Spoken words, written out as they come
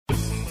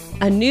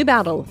a new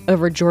battle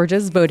over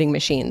Georgia's voting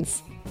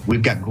machines.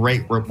 We've got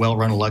great,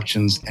 well-run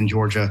elections in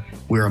Georgia.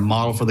 We're a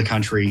model for the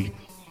country,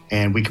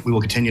 and we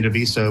will continue to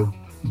be so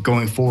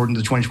going forward in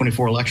the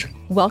 2024 election.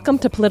 Welcome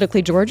to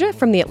Politically Georgia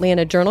from the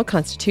Atlanta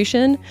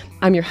Journal-Constitution.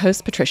 I'm your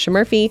host, Patricia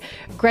Murphy.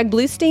 Greg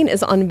Bluestein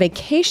is on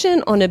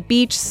vacation on a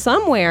beach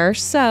somewhere,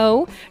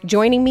 so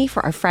joining me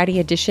for our Friday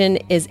edition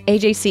is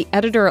AJC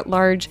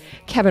Editor-at-Large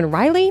Kevin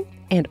Riley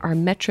and our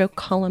Metro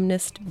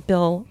columnist,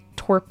 Bill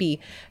Torpey.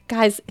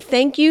 Guys,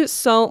 thank you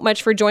so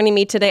much for joining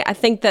me today. I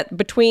think that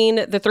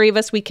between the three of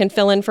us, we can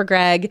fill in for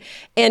Greg.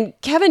 And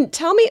Kevin,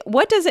 tell me,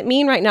 what does it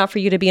mean right now for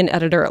you to be an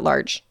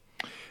editor-at-large?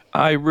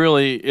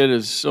 It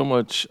is so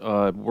much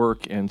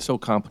work and so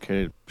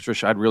complicated.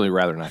 Patricia, I'd really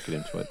rather not get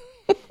into it.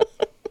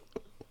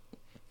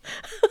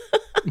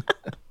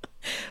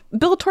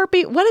 Bill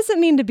Torpey, what does it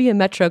mean to be a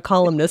Metro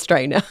columnist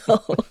right now?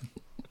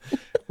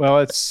 Well,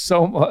 it's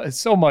so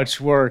much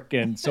work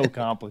and so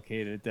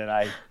complicated that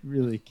I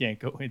really can't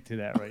go into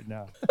that right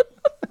now.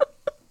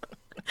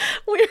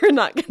 We're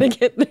not going to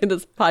get through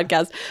this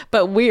podcast,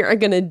 but we are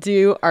going to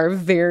do our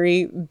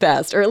very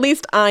best, or at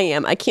least I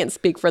am. I can't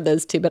speak for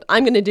those two, but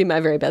I'm going to do my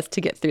very best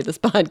to get through this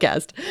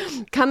podcast.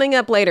 Coming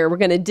up later, we're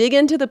going to dig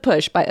into the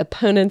push by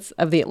opponents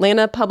of the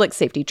Atlanta Public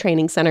Safety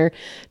Training Center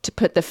to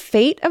put the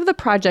fate of the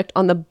project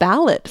on the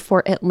ballot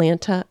for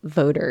Atlanta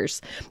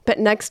voters. But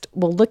next,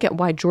 we'll look at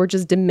why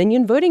Georgia's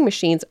Dominion voting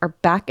machines are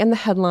back in the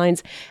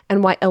headlines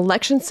and why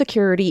election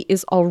security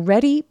is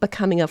already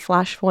becoming a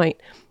flashpoint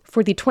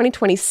for the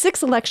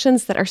 2026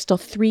 elections that are still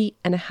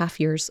 3.5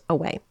 years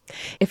away.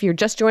 If you're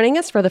just joining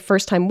us for the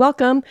first time,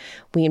 welcome.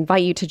 We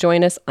invite you to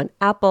join us on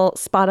Apple,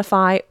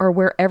 Spotify, or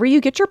wherever you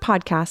get your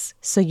podcasts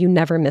so you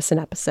never miss an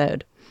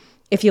episode.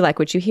 If you like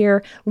what you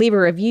hear, leave a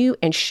review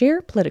and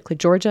share Politically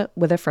Georgia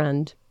with a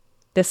friend.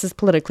 This is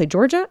Politically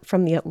Georgia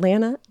from the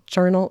Atlanta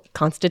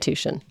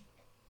Journal-Constitution.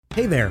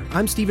 Hey there,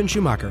 I'm Stephen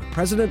Schumacher,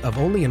 president of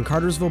Only in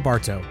Cartersville,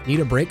 Bartow. Need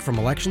a break from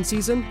election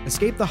season?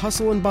 Escape the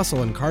hustle and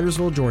bustle in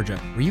Cartersville, Georgia,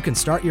 where you can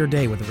start your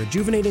day with a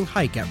rejuvenating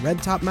hike at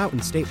Red Top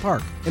Mountain State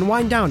Park and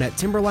wind down at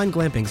Timberline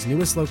Glamping's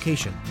newest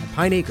location at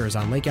Pine Acres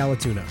on Lake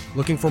Allatoona.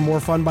 Looking for more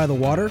fun by the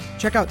water?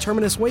 Check out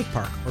Terminus Wake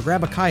Park or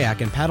grab a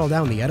kayak and paddle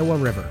down the Etowah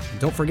River. And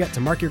don't forget to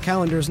mark your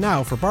calendars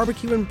now for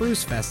Barbecue and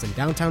Brews Fest in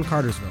downtown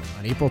Cartersville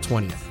on April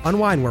 20th.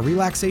 Unwind where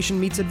relaxation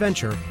meets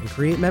adventure and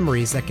create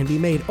memories that can be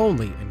made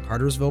only in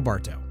Cartersville,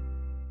 Bartow.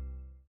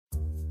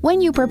 When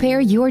you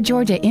prepare your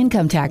Georgia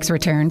income tax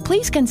return,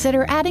 please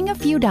consider adding a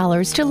few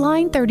dollars to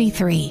line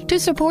 33 to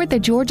support the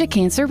Georgia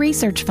Cancer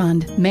Research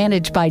Fund.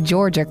 Managed by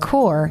Georgia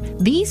Corps,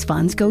 these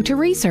funds go to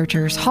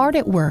researchers hard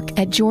at work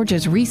at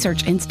Georgia's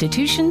research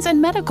institutions and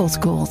medical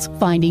schools,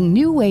 finding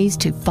new ways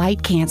to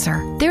fight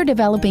cancer. They're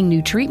developing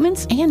new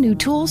treatments and new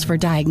tools for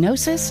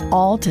diagnosis,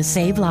 all to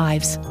save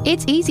lives.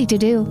 It's easy to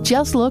do.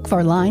 Just look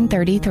for line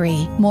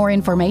 33. More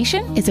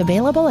information is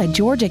available at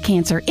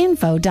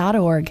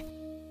georgiacancerinfo.org.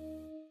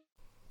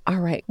 All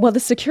right. Well,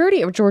 the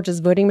security of Georgia's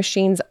voting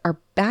machines are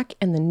back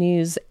in the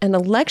news. An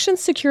election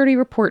security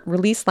report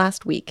released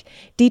last week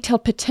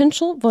detailed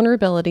potential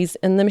vulnerabilities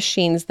in the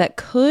machines that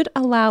could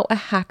allow a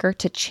hacker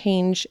to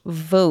change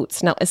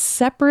votes. Now, a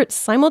separate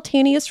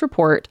simultaneous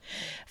report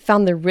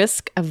found the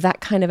risk of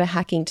that kind of a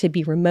hacking to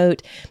be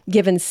remote,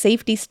 given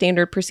safety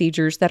standard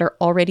procedures that are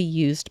already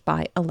used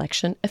by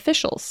election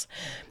officials.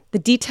 The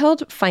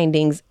detailed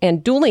findings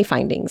and dueling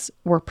findings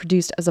were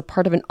produced as a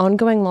part of an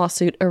ongoing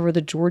lawsuit over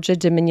the Georgia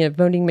Dominion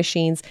voting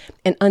machines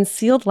and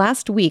unsealed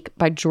last week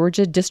by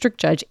Georgia District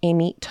Judge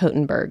Amy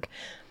Totenberg.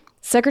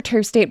 Secretary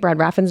of State Brad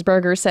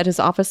Raffensperger said his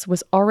office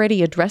was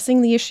already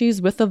addressing the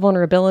issues with the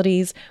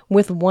vulnerabilities,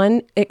 with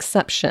one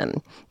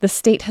exception. The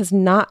state has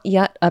not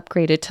yet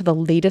upgraded to the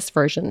latest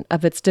version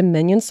of its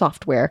Dominion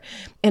software,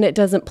 and it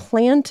doesn't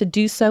plan to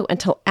do so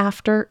until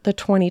after the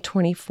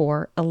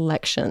 2024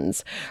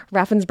 elections.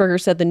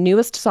 Raffensperger said the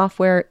newest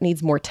software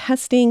needs more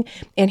testing,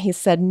 and he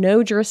said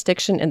no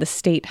jurisdiction in the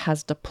state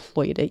has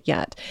deployed it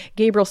yet.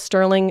 Gabriel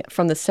Sterling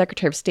from the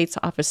Secretary of State's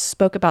office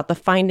spoke about the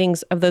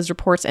findings of those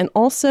reports and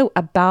also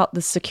about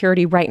the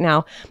security right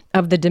now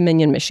of the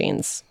Dominion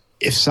machines.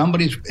 If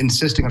somebody's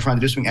insisting on trying to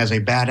do something as a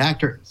bad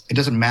actor, it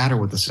doesn't matter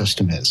what the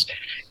system is.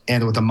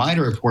 And what the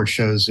MITRE report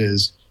shows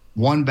is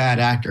one bad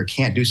actor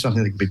can't do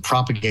something that can be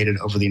propagated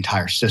over the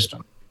entire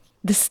system.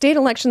 The State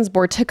Elections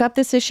Board took up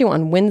this issue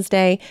on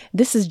Wednesday.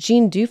 This is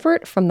Jean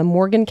Dufert from the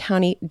Morgan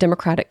County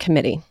Democratic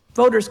Committee.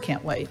 Voters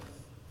can't wait.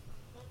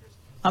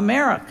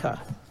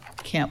 America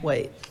can't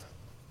wait.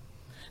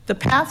 The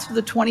path to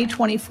the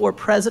 2024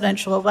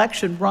 presidential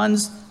election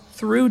runs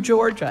through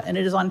Georgia, and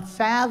it is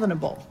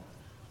unfathomable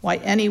why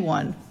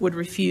anyone would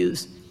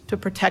refuse to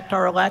protect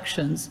our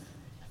elections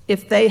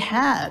if they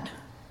had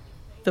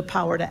the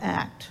power to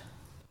act.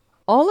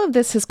 All of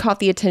this has caught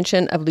the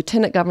attention of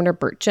Lieutenant Governor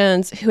Burt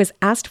Jones, who has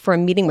asked for a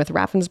meeting with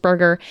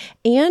Raffensperger,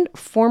 and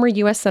former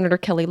U.S. Senator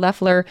Kelly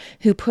Loeffler,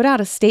 who put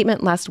out a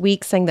statement last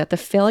week saying that the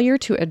failure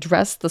to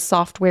address the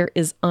software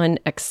is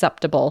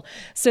unacceptable.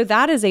 So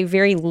that is a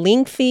very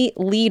lengthy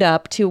lead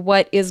up to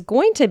what is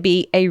going to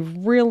be a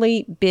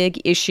really big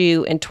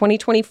issue in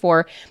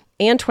 2024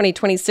 and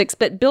 2026.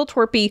 But Bill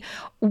Torpey,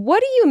 what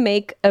do you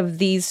make of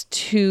these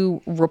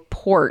two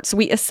reports?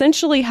 We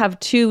essentially have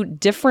two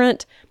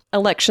different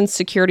election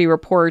security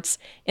reports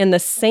in the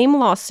same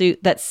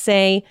lawsuit that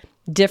say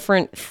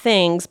different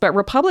things, but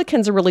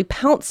Republicans are really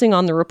pouncing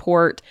on the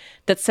report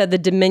that said the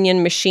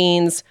Dominion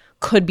machines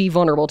could be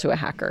vulnerable to a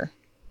hacker.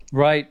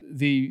 Right.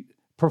 The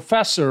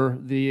professor,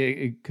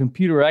 the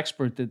computer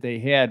expert that they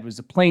had, was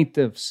the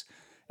plaintiff's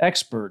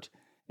expert.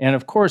 And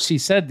of course, he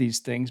said these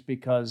things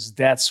because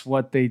that's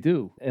what they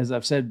do. As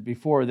I've said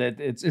before,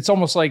 that it's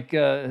almost like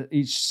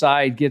each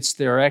side gets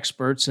their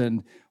experts,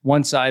 and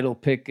one side will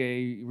pick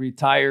a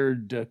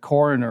retired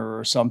coroner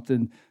or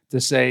something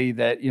to say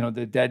that,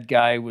 the dead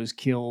guy was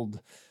killed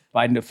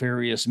by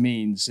nefarious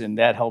means, and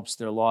that helps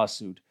their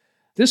lawsuit.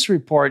 This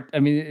report,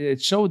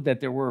 it showed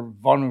that there were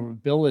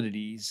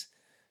vulnerabilities,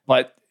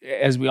 but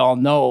as we all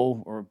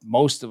know, or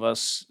most of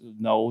us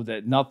know,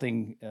 that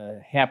nothing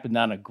happened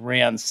on a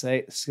grand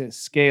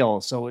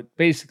scale. So it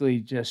basically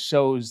just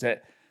shows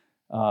that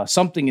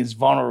something is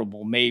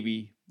vulnerable,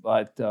 maybe,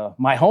 but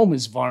my home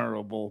is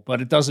vulnerable,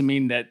 but it doesn't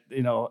mean that,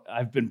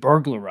 I've been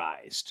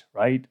burglarized,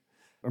 right?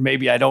 Or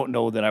maybe I don't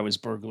know that I was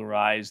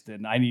burglarized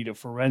and I need a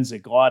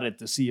forensic audit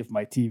to see if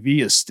my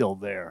TV is still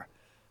there.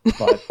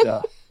 But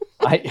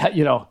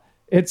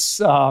it's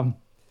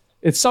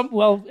something.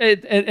 Well,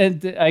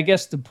 and I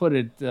guess to put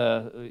it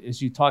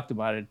as you talked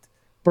about it,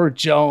 Burt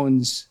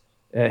Jones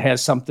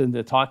has something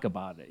to talk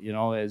about it.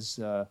 As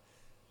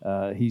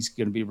he's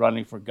going to be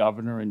running for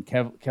governor, and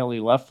Kelly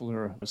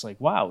Loeffler was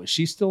like, "Wow, is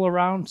she still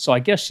around?" So I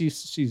guess she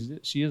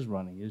is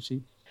running, is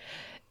she?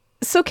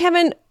 So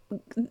Kevin,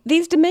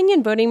 these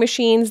Dominion voting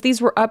machines, these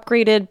were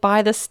upgraded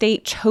by the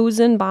state,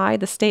 chosen by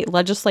the state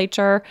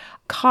legislature,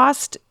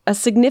 cost a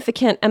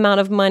significant amount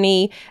of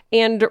money.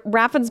 And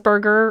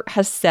Raffensperger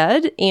has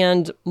said,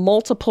 and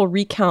multiple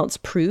recounts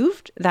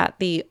proved, that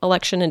the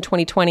election in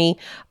 2020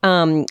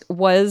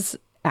 was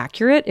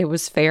accurate. It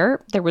was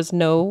fair. There was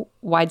no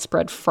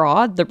widespread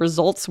fraud. The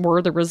results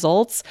were the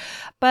results.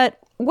 But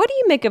what do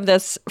you make of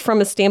this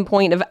from a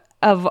standpoint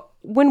of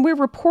when we're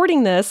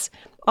reporting this?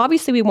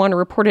 Obviously, we want to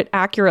report it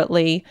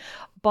accurately,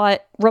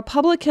 but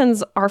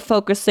Republicans are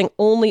focusing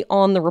only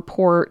on the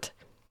report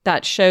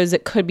that shows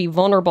it could be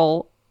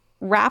vulnerable.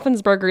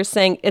 Raffensperger is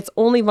saying it's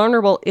only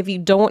vulnerable if you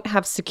don't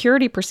have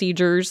security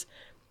procedures,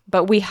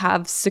 but we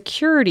have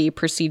security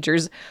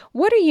procedures.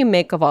 What do you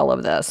make of all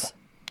of this?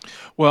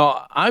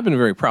 Well, I've been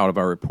very proud of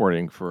our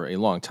reporting for a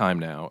long time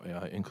now,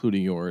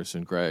 including yours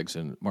and Greg's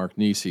and Mark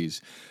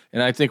Nisi's,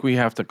 and I think we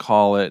have to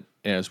call it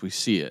as we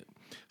see it.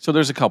 So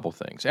there's a couple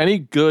things. Any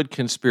good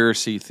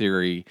conspiracy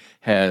theory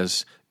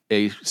has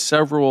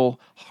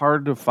several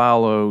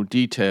hard-to-follow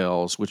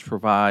details which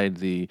provide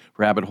the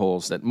rabbit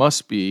holes that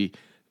must be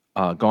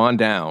gone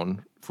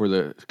down for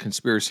the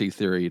conspiracy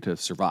theory to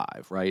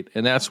survive, right?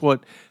 And that's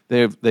what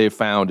they've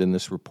found in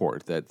this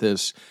report, that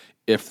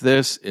if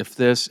this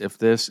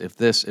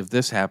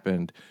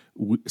happened,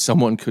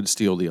 someone could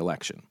steal the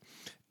election.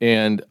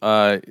 And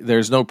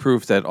there's no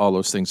proof that all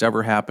those things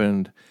ever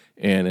happened.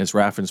 And as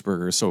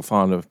Raffensperger is so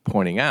fond of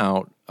pointing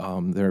out,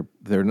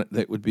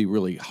 that would be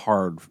really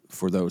hard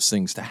for those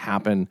things to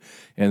happen.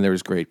 And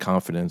there's great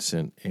confidence.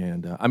 And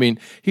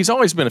he's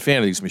always been a fan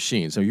of these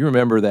machines. So you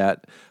remember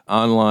that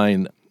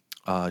online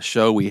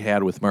show we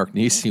had with Mark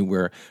Nisi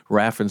where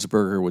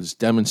Raffensperger was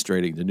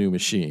demonstrating the new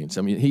machines.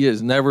 He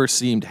has never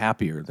seemed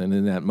happier than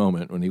in that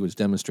moment when he was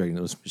demonstrating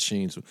those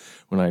machines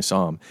when I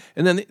saw him.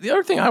 And then the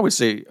other thing I would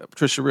say,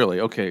 Patricia, really,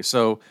 okay,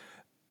 so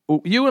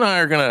you and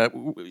I are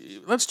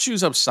let's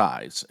choose up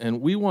sides,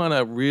 and we want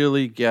to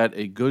really get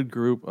a good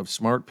group of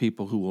smart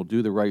people who will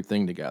do the right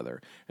thing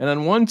together. And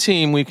on one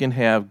team, we can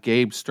have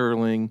Gabe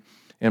Sterling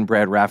and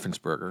Brad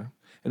Raffensperger.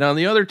 And on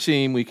the other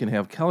team, we can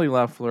have Kelly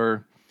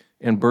Loeffler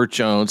and Burt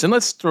Jones. And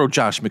let's throw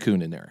Josh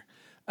McCoon in there.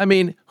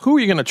 Who are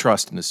you going to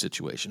trust in this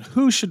situation?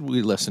 Who should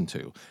we listen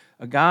to?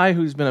 A guy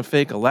who's been a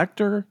fake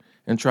elector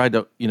and tried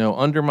to,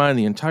 undermine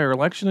the entire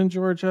election in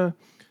Georgia?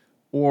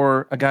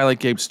 Or a guy like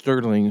Gabe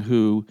Sterling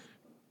who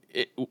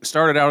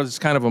started out as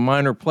kind of a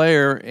minor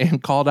player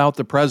and called out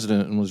the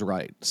president and was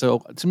right.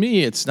 So to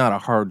me, it's not a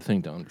hard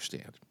thing to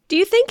understand. Do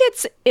you think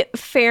it's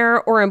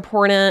fair or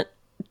important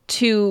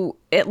to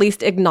at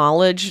least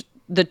acknowledge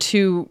the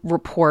two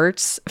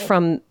reports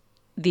from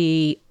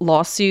the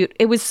lawsuit?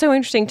 It was so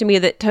interesting to me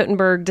that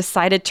Totenberg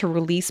decided to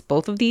release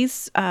both of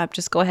these.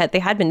 Just go ahead. They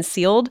had been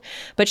sealed,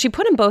 but she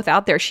put them both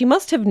out there. She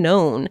must have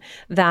known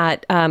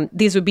that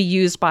these would be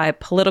used by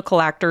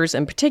political actors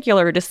in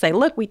particular to say,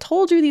 look, we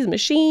told you these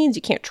machines,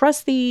 you can't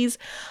trust these.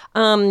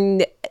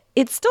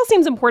 It still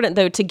seems important,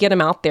 though, to get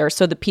them out there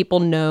so that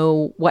people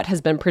know what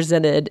has been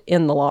presented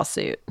in the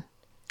lawsuit.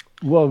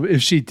 Well,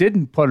 if she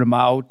didn't put them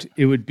out,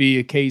 it would be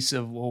a case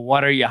of, well,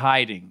 what are you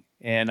hiding?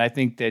 And I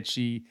think that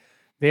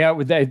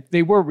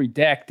they were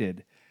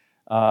redacted.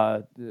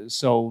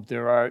 So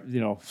there are,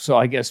 so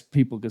I guess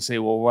people could say,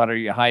 well, what are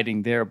you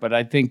hiding there? But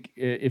I think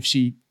if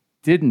she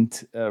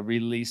didn't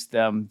release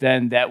them,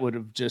 then that would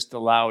have just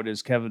allowed,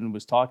 as Kevin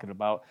was talking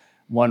about,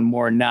 one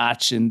more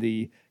notch in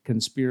the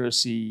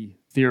conspiracy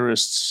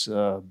theorists'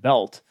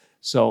 belt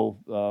So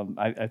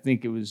I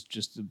think it was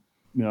just,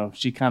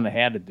 she kind of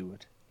had to do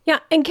it. Yeah.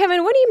 And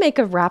Kevin, what do you make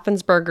of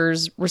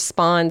Raffensperger's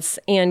response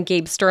and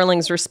Gabe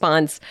Sterling's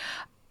response?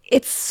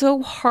 It's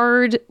so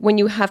hard when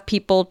you have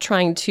people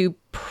trying to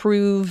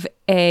prove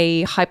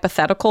a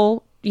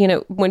hypothetical,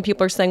 when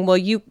people are saying, well,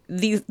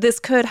 this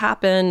could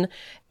happen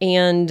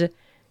and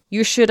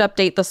you should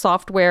update the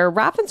software.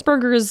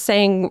 Raffensperger is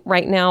saying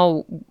right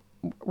now,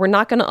 we're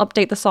not going to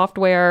update the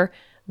software.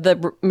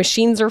 The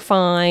machines are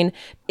fine.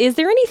 Is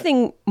there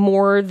anything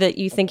more that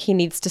you think he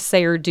needs to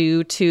say or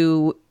do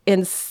to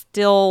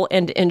instill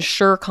and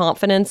ensure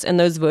confidence in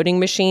those voting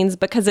machines?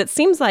 Because it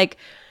seems like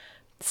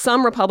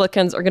some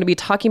Republicans are going to be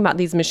talking about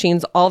these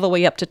machines all the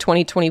way up to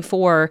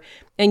 2024.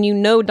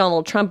 And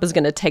Donald Trump is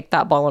going to take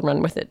that ball and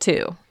run with it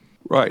too.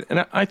 Right.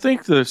 And I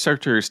think the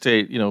Secretary of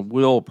State,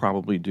 will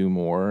probably do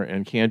more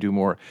and can do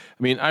more.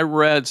 I mean, I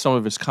read some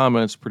of his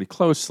comments pretty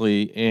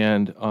closely,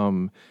 and,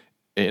 I'm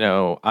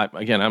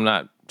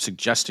not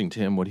suggesting to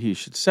him what he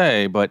should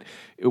say, but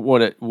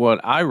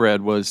what I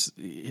read was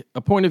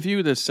a point of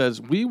view that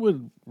says we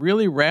would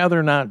really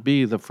rather not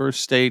be the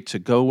first state to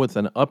go with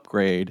an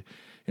upgrade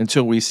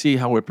until we see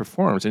how it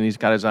performs. And he's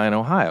got his eye on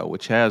Ohio,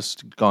 which has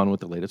gone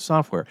with the latest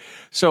software.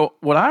 So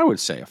what I would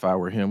say if I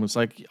were him was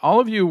like, all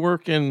of you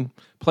work in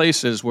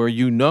places where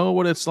you know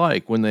what it's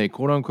like when they,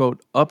 quote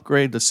unquote,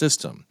 upgrade the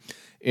system.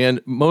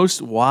 And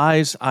most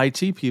wise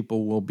IT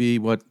people will be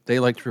what they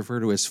like to refer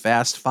to as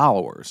fast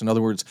followers. In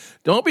other words,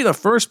 don't be the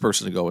first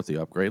person to go with the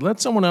upgrade.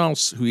 Let someone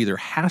else who either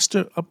has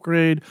to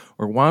upgrade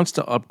or wants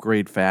to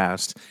upgrade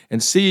fast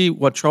and see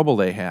what trouble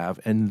they have,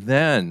 and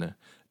then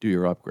do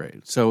your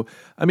upgrade. So,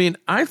 I mean,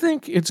 I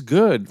think it's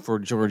good for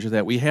Georgia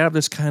that we have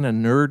this kind of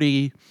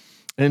nerdy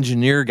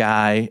engineer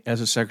guy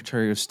as a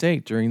Secretary of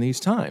State during these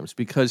times,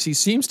 because he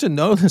seems to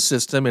know the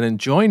system and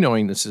enjoy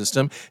knowing the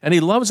system, and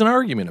he loves an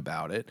argument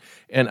about it.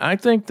 And I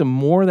think the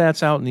more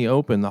that's out in the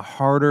open, the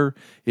harder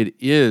it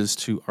is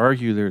to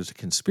argue there's a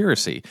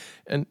conspiracy.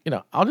 And,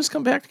 I'll just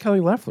come back to Kelly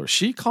Loeffler.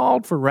 She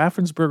called for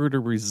Raffensperger to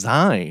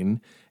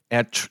resign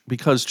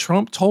because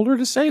Trump told her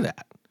to say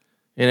that.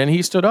 And then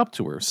he stood up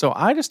to her. So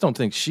I just don't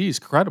think she's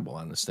credible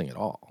on this thing at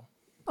all.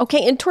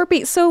 Okay, and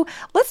Torpy, so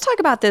let's talk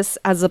about this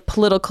as a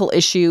political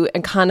issue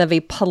and kind of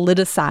a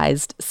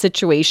politicized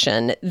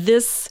situation.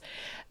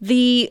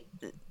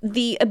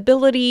 The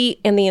ability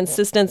and the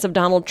insistence of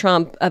Donald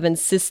Trump of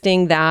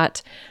insisting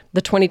that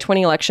the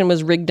 2020 election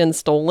was rigged and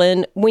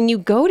stolen. When you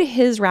go to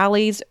his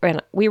rallies,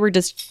 and we were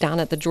just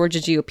down at the Georgia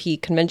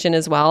GOP convention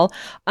as well,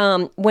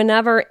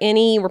 whenever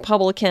any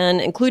Republican,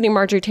 including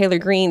Marjorie Taylor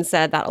Greene,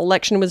 said that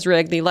election was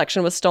rigged, the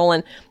election was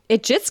stolen,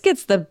 it just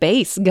gets the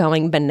base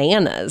going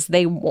bananas.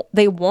 They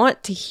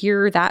want to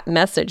hear that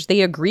message.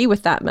 They agree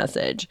with that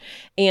message.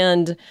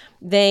 And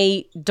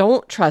they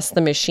don't trust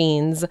the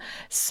machines.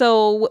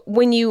 So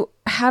when you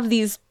have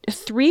these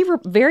three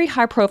very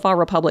high-profile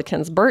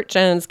Republicans, Burt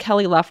Jones,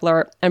 Kelly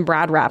Loeffler, and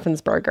Brad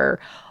Raffensperger,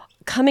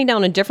 coming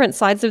down on different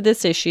sides of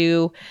this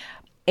issue,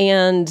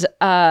 and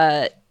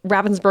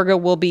Raffensperger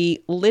will be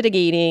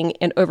litigating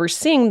and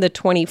overseeing the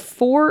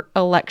 24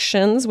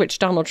 elections, which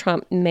Donald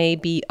Trump may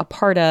be a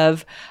part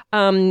of.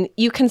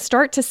 You can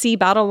start to see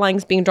battle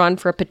lines being drawn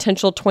for a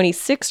potential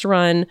 26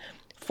 run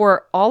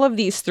for all of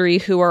these three,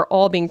 who are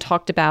all being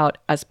talked about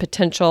as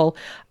potential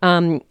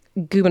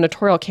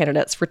gubernatorial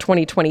candidates for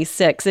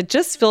 2026. It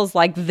just feels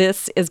like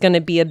this is going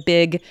to be a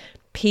big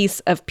piece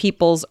of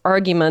people's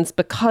arguments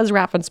because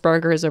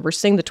Raffensperger is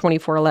overseeing the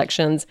 24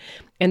 elections,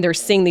 and they're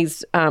seeing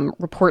these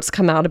reports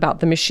come out about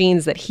the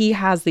machines that he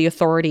has the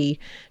authority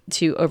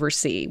to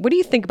oversee. What do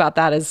you think about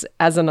that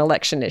as an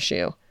election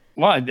issue?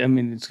 Well, I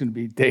mean, it's going to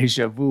be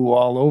deja vu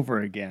all over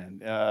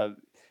again.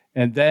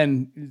 And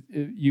then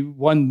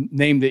one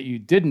name that you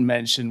didn't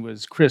mention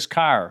was Chris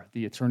Carr,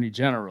 the Attorney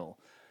General,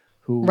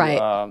 who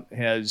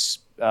has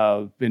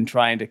been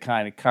trying to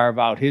kind of carve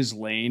out his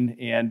lane.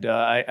 And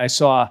I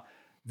saw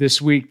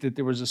this week that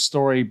there was a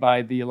story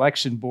by the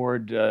election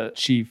board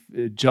chief,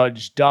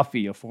 Judge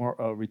Duffy, a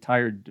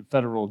retired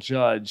federal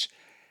judge,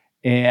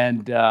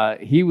 and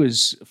he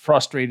was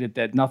frustrated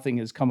that nothing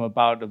has come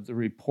about of the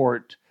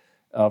report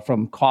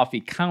from Coffee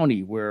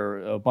County, where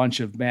a bunch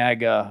of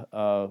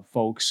MAGA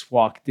folks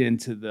walked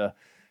into the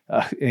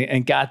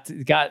and got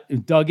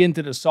dug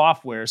into the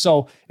software.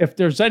 So if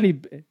there's any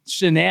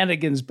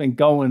shenanigans been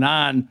going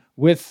on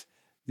with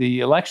the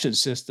election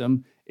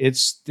system,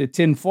 it's the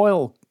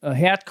tinfoil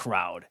hat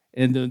crowd.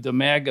 And the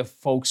MAGA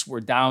folks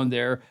were down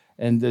there,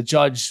 and the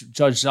Judge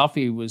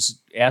Duffy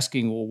was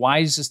asking, well, why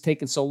is this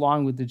taking so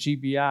long with the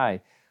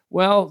GBI?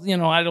 Well,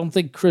 I don't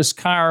think Chris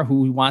Carr,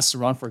 who wants to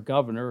run for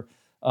governor,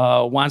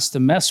 wants to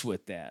mess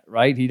with that,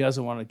 right? He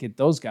doesn't want to get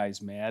those guys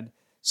mad.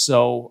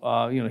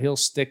 So, he'll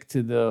stick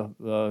to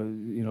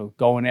the,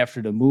 going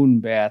after the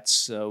moon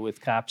bats with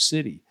Cop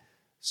City.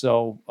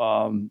 So,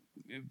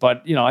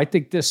 but, I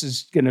think this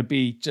is going to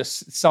be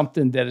just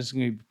something that is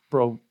going to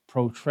be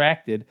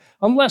protracted,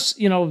 unless,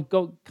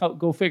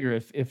 go figure,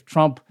 if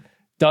Trump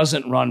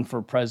doesn't run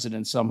for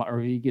president somehow, or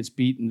he gets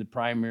beat in the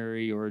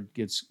primary or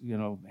gets,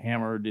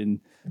 hammered in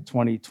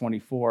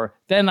 2024,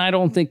 then I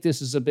don't think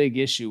this is a big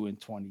issue in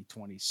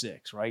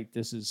 2026, right?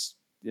 This is,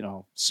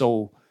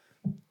 so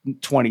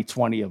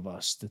 2020 of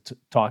us to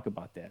talk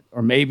about that.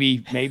 Or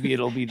maybe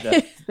it'll be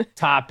the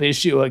top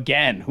issue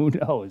again. Who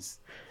knows?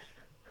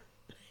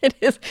 It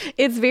is.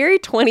 It's very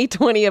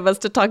 2020 of us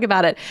to talk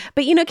about it.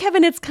 But,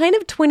 Kevin, it's kind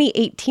of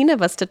 2018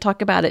 of us to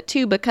talk about it,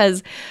 too,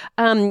 because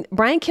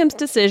Brian Kemp's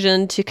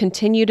decision to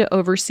continue to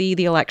oversee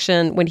the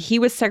election when he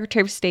was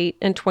Secretary of State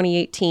in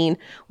 2018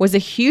 was a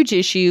huge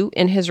issue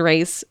in his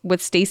race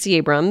with Stacey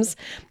Abrams.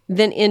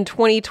 Then in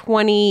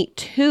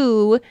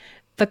 2022,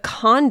 the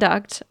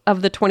conduct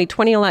of the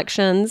 2020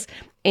 elections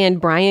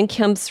and Brian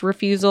Kemp's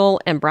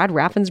refusal and Brad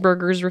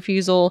Raffensperger's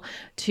refusal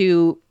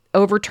to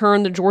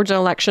overturn the Georgia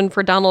election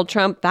for Donald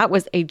Trump, that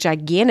was a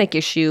gigantic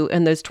issue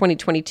in those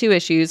 2022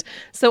 issues.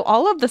 So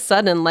all of a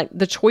sudden,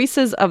 the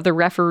choices of the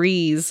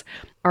referees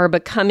are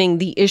becoming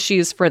the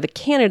issues for the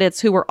candidates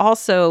who were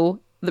also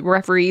the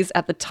referees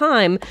at the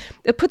time.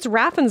 It puts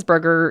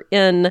Raffensperger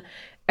in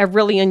a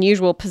really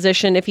unusual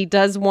position if he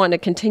does want to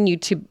continue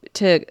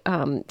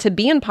to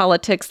be in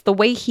politics. The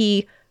way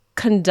he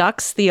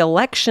conducts the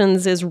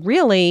elections is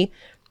really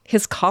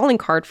his calling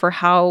card for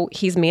how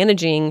he's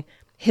managing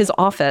his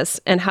office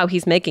and how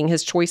he's making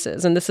his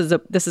choices. And this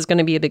is going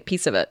to be a big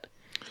piece of it.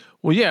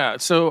 Well, yeah.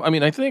 So,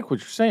 I think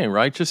what you're saying,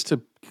 right, just to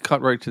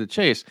cut right to the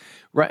chase,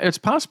 it's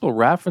possible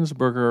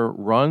Raffensperger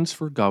runs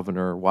for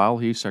governor while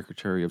he's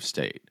Secretary of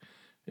State.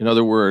 In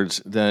other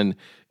words, then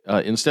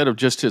instead of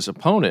just his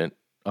opponent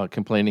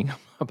complaining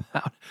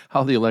about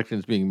how the election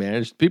is being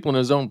managed, people in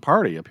his own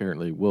party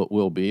apparently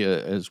will be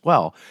as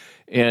well.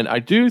 And I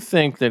do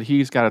think that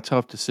he's got a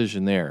tough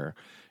decision there.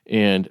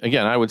 And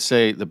again, I would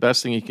say the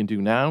best thing he can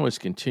do now is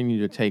continue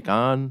to take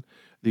on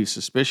these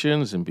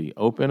suspicions and be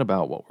open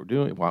about what we're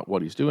doing,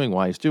 what he's doing,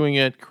 why he's doing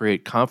it,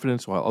 create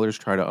confidence while others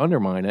try to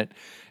undermine it,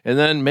 and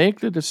then make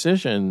the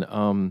decision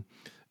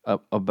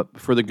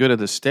for the good of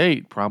the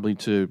state, probably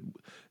to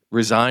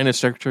resign as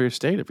Secretary of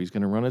State if he's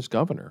going to run as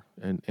governor,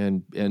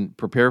 and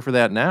prepare for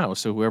that now.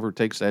 So whoever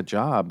takes that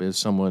job is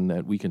someone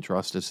that we can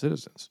trust as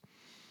citizens.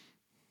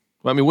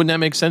 Well, wouldn't that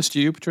make sense to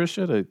you,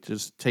 Patricia, to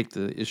just take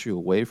the issue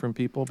away from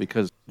people?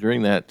 Because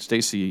during that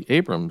Stacey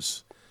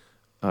Abrams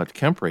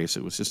Kemp race,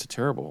 it was just a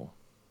terrible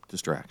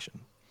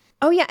distraction.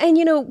 Oh, yeah.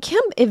 And,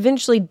 Kemp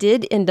eventually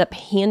did end up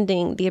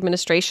handing the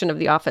administration of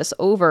the office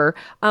over,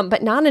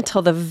 but not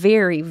until the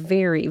very,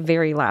 very,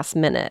 very last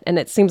minute. And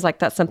it seems like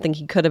that's something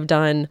he could have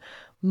done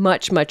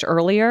much, much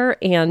earlier.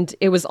 And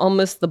it was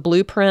almost the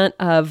blueprint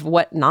of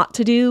what not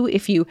to do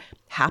if you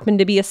happen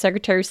to be a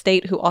Secretary of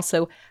State who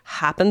also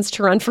happens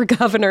to run for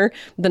governor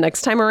the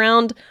next time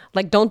around.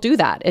 Don't do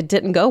that. It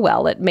didn't go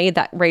well. It made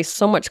that race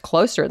so much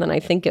closer than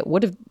I think it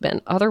would have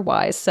been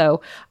otherwise.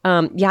 So,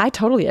 I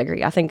totally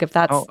agree. I think if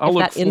that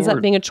ends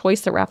up being a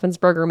choice that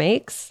Raffensperger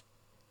makes,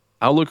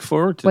 I'll look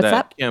forward to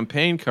that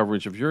campaign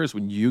coverage of yours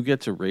when you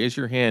get to raise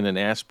your hand and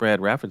ask Brad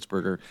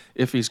Raffensperger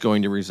if he's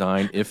going to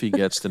resign if he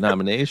gets the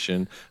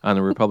nomination on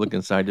the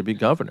Republican side to be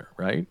governor,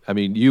 right?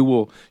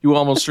 You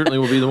almost certainly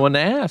will be the one to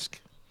ask.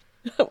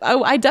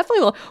 Oh, I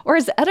definitely will. Or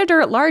as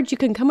editor at large, you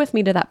can come with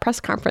me to that press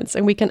conference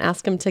and we can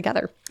ask him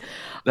together.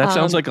 That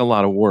sounds like a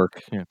lot of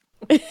work. Yeah.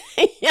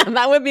 Yeah,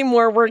 that would be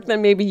more work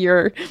than maybe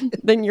you're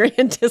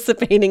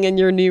anticipating in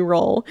your new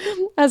role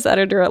as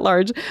editor at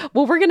large.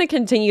 Well, we're going to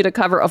continue to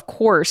cover, of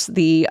course,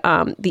 the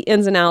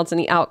ins and outs and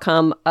the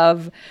outcome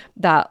of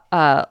that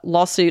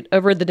lawsuit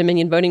over the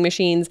Dominion voting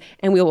machines,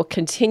 and we will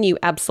continue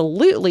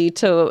absolutely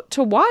to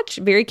watch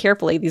very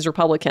carefully these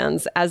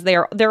Republicans as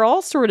they're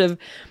all sort of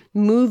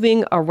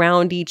moving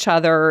around each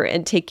other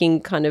and taking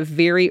kind of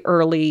very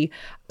early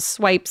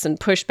swipes and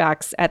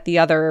pushbacks at the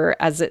other,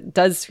 as it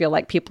does feel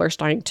like people are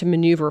starting to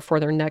maneuver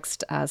for their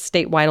next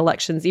statewide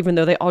elections, even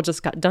though they all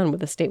just got done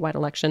with a statewide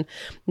election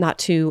not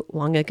too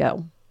long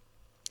ago.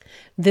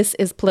 This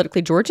is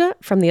Politically Georgia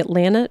from the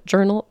Atlanta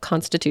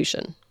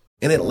Journal-Constitution.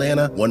 In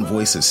Atlanta, one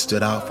voice has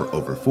stood out for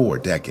over 4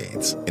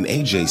 decades. An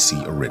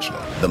AJC original,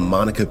 The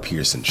Monica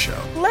Pearson Show.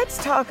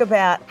 Let's talk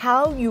about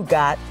how you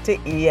got to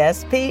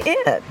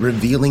ESPN.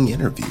 Revealing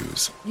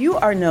interviews. You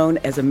are known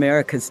as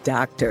America's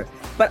doctor,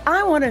 but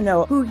I want to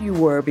know who you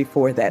were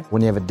before that.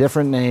 When you have a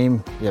different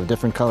name, you have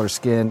different color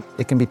skin,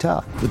 it can be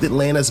tough. With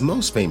Atlanta's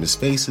most famous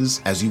faces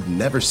as you've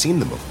never seen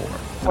them before.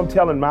 I'm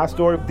telling my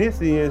story.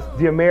 This is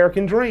the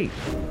American dream.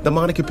 The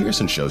Monica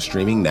Pearson Show,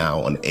 streaming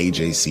now on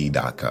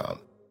AJC.com.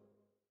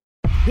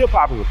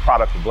 Hip-hop is a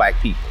product of black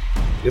people.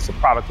 It's a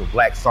product of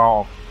black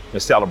song and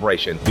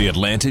celebration. The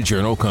Atlanta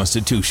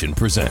Journal-Constitution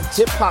presents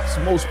hip-hop's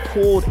most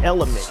pulled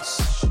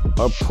elements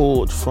are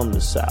pulled from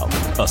the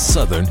South. A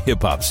Southern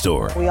hip-hop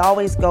story. We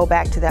always go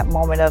back to that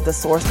moment of the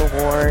Source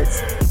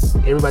Awards.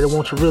 Everybody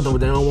wants your rhythm,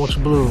 but they don't want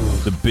your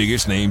blues. The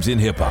biggest names in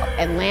hip-hop.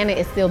 Atlanta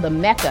is still the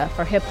mecca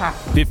for hip-hop.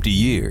 50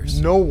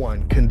 years. No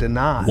one can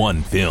deny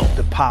one film.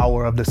 The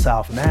power of the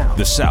South now.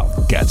 The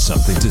South got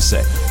something to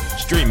say.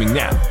 Streaming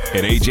now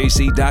at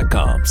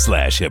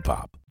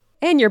AJC.com/hiphop.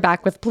 And you're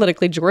back with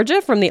Politically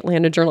Georgia from the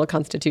Atlanta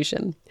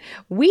Journal-Constitution.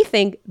 We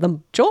think the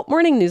Jolt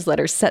Morning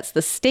Newsletter sets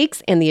the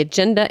stakes and the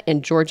agenda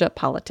in Georgia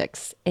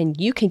politics. And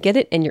you can get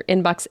it in your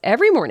inbox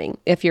every morning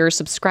if you're a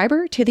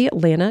subscriber to the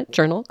Atlanta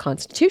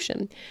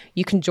Journal-Constitution.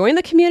 You can join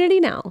the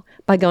community now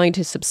by going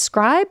to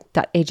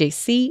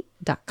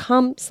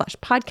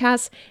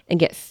subscribe.ajc.com/podcast and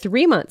get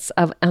 3 months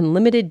of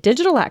unlimited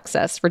digital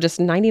access for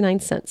just 99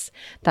 cents.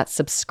 That's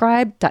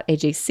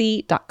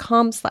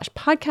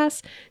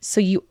subscribe.ajc.com/podcast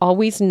so you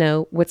always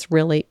know what's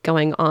really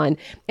going on.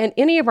 And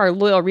any of our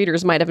loyal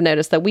readers might have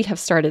noticed that we have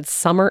started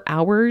summer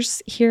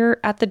hours here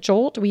at the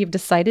Jolt. We have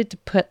decided to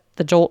put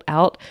the Jolt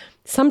out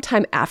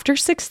sometime after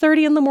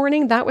 6:30 in the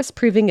morning. That was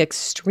proving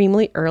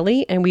extremely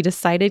early. And we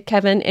decided,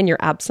 Kevin, in your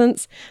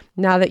absence,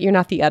 now that you're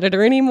not the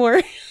editor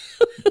anymore,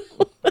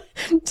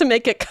 to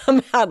make it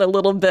come out a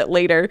little bit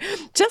later,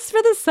 just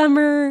for the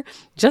summer,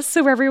 just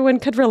so everyone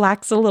could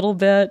relax a little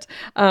bit.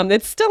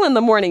 It's still in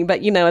the morning,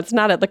 but it's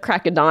not at the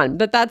crack of dawn.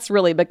 But that's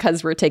really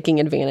because we're taking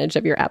advantage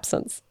of your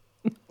absence.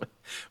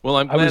 Well,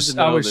 I'm glad to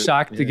know I was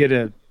shocked to get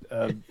a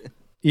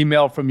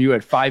email from you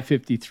at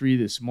 5:53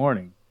 this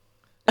morning.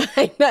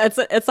 I know,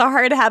 it's a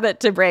hard habit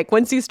to break.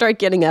 Once you start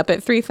getting up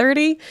at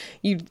 3:30,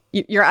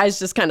 your eyes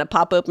just kind of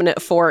pop open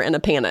at 4 in a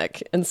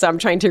panic. And so I'm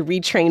trying to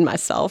retrain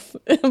myself,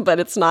 but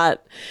it's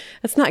not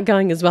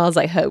going as well as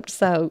I hoped.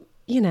 So,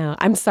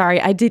 I'm sorry.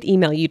 I did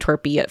email you,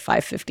 Torpy, at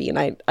 5:50, and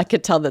I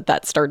could tell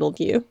that startled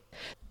you.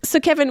 So,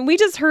 Kevin, we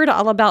just heard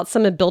all about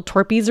some of Bill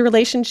Torpy's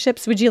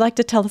relationships. Would you like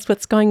to tell us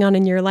what's going on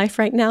in your life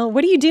right now?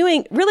 What are you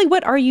doing? Really,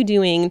 what are you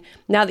doing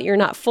now that you're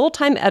not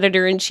full-time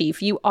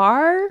editor-in-chief? You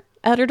are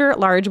editor at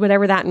large,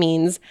 whatever that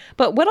means.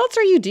 But what else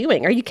are you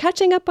doing? Are you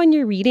catching up on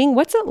your reading?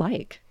 What's it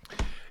like?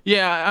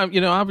 Yeah,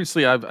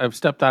 obviously I've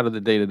stepped out of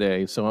the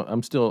day-to-day, so I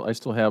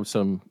still have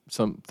some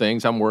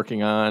things I'm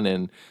working on,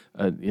 and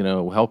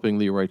helping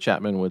Leroy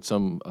Chapman with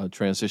some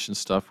transition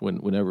stuff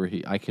whenever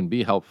I can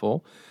be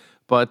helpful.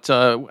 But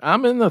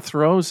I'm in the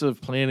throes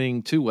of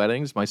planning 2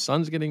 weddings. My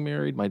son's getting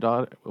married.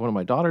 One of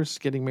my daughters is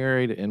getting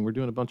married, and we're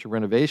doing a bunch of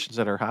renovations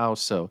at our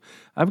house. So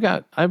I've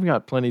got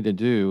plenty to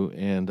do.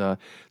 And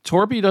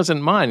Torpy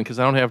doesn't mind because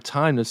I don't have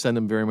time to send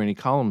him very many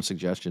column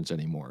suggestions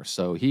anymore.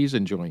 So he's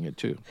enjoying it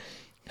too.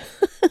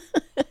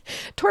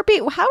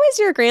 Torpy, how is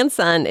your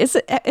grandson?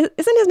 Isn't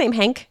his name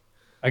Hank?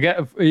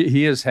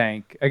 He is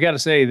Hank. I got to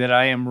say that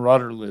I am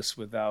rudderless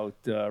without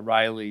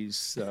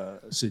Riley's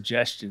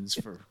suggestions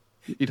for.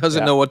 He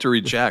doesn't know what to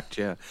reject.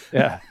 Yeah.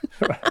 Yeah.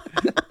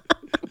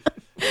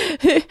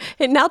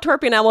 And now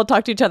Torpy and I will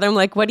talk to each other. I'm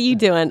like, what are you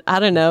doing?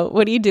 I don't know.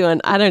 What are you doing?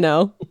 I don't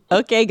know.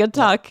 Okay, good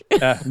talk.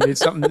 Need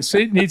something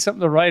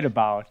to write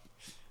about.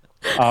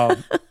 But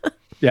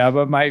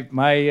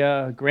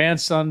my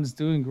grandson's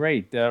doing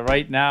great.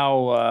 Right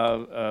now,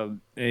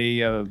 a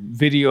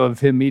video of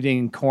him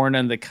eating corn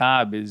on the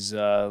cob is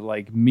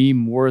like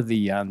meme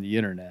worthy on the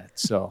internet.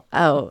 So.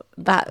 Oh,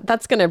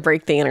 that's going to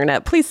break the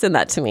internet. Please send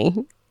that to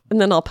me. And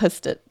then I'll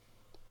post it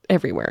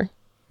everywhere.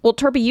 Well,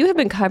 Torpy, you have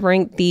been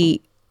covering the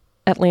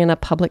Atlanta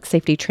Public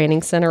Safety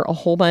Training Center a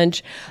whole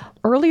bunch.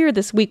 Earlier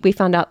this week, we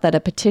found out that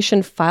a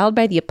petition filed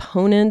by the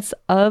opponents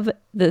of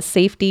the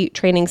Safety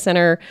Training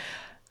Center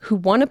who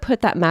want to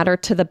put that matter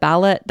to the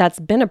ballot, that's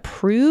been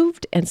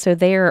approved. And so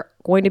they're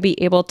going to be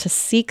able to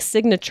seek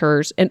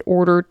signatures in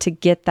order to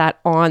get that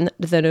on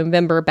the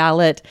November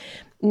ballot.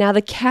 Now,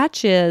 the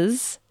catch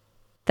is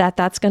that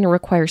that's going to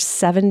require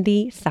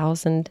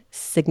 70,000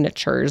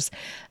 signatures.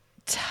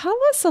 Tell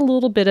us a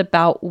little bit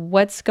about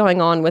what's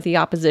going on with the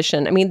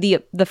opposition. I mean,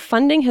 the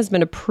funding has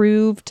been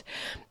approved.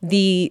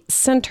 The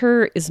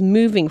center is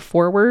moving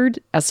forward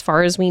as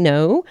far as we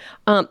know.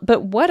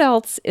 But what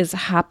else is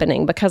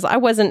happening? Because I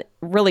wasn't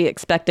really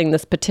expecting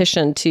this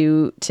petition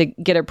to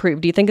get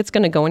approved. Do you think it's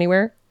going to go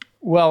anywhere?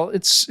 Well,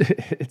 it's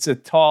a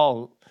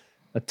tall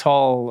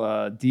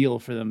deal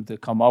for them to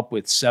come up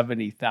with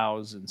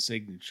 70,000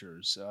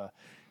 signatures.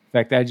 In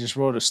fact, I just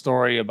wrote a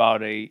story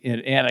about an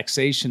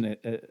annexation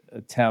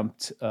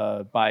attempt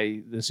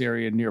by this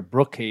area near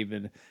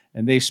Brookhaven,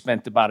 and they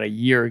spent about a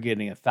year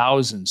getting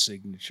 1,000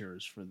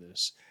 signatures for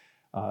this.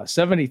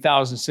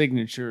 70,000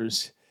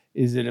 signatures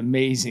is an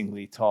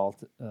amazingly tall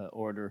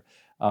order.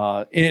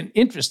 And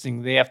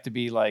interesting, they have to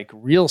be like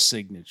real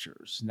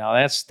signatures. Now,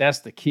 that's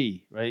the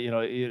key, right?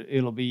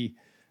 It'll be,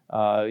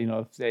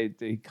 if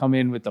they come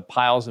in with the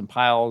piles and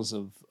piles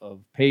of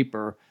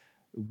paper,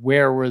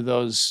 where were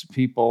those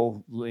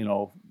people,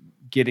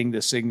 getting the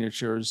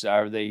signatures?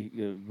 Are they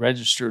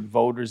registered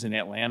voters in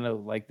Atlanta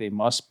like they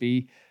must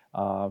be?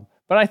 But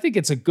I think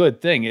it's a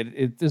good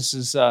thing. This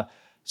is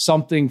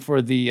something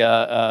for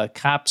the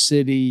Cop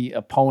City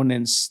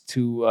opponents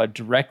to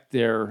direct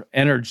their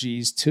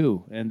energies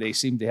to, and they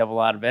seem to have a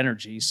lot of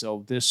energy.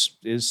 So this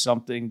is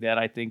something that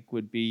I think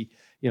would be,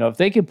 if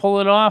they can pull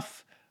it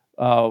off,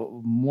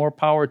 more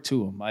power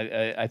to them.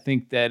 I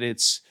think that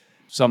it's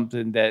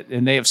something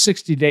and they have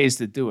 60 days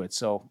to do it.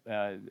 So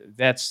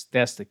that's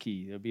the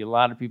key. There'll be a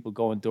lot of people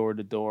going door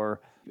to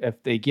door.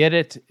 If they get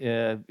it,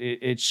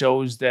 it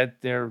shows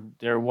that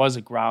there was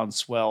a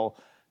groundswell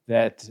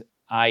that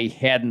I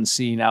hadn't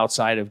seen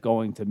outside of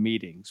going to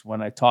meetings.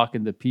 When I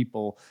talking to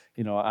people,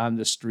 on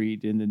the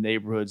street, in the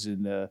neighborhoods,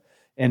 in the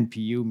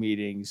NPU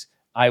meetings,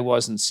 I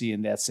wasn't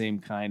seeing that same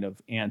kind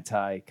of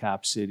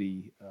anti-Cop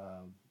City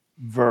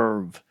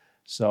verve.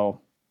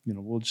 So,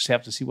 we'll just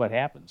have to see what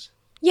happens.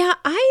 Yeah,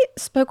 I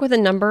spoke with a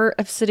number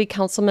of city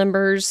council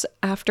members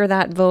after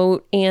that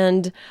vote,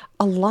 and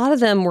a lot of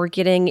them were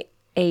getting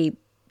a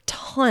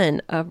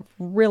ton of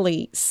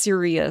really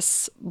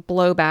serious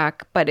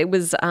blowback, but it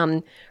was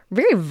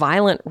very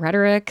violent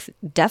rhetoric,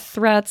 death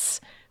threats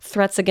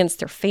against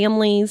their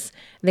families.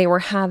 They were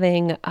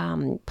having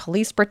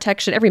police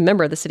protection. Every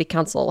member of the city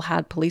council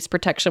had police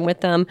protection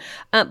with them.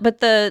 But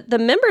the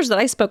members that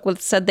I spoke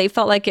with said they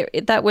felt like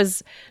that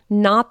was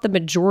not the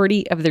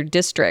majority of their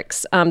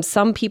districts.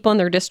 Some people in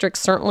their districts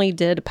certainly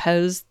did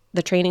oppose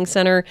the training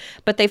center,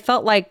 but they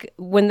felt like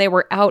when they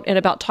were out and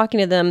about talking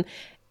to them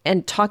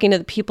and talking to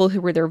the people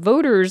who were their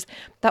voters,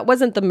 that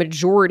wasn't the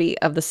majority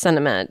of the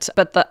sentiment.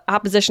 But the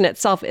opposition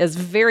itself is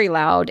very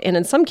loud and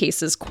in some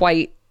cases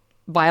quite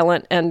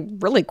violent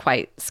and really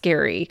quite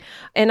scary.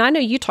 And I know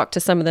you talked to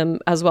some of them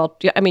as well.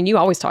 I mean, you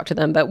always talk to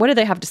them, but what do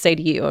they have to say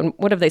to you and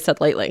what have they said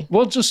lately?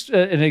 Well, just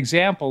an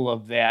example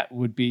of that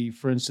would be,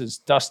 for instance,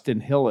 Dustin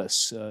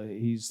Hillis.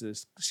 He's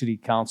the city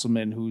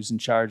councilman who's in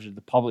charge of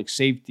the public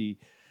safety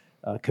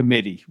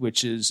committee,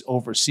 which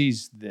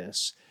oversees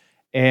this.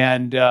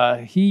 And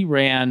he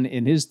ran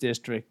in his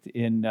district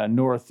in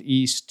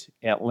northeast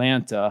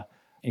Atlanta,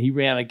 and he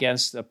ran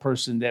against a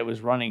person that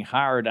was running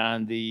hard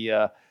on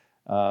the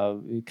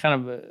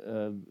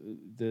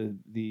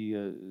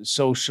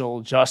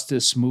social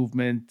justice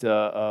movement.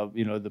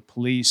 The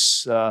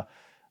police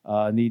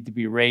need to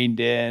be reined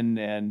in,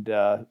 and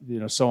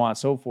so on and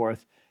so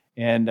forth.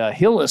 And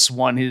Hillis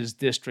won his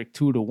district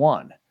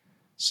 2-1.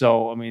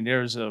 So I mean,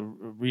 there's a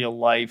real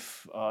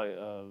life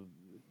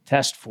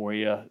test for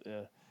you.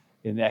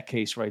 In that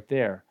case right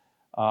there.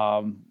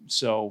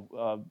 That's,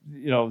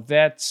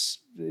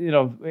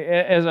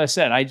 as I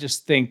said, I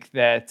just think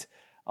that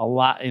a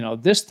lot,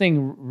 this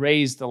thing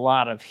raised a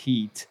lot of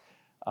heat.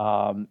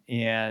 A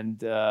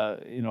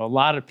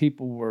lot of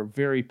people were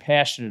very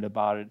passionate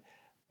about it.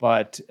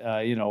 But,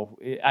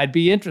 I'd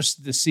be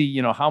interested to see,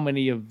 how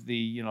many of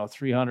the,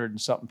 300 and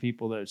something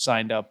people that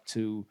signed up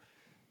to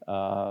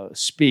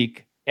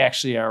speak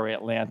actually are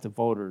Atlanta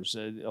voters.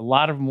 A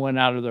lot of them went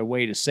out of their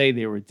way to say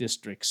they were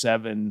District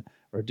 7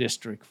 or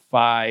District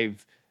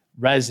 5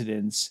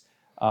 residents,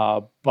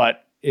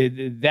 but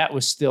that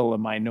was still a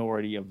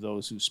minority of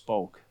those who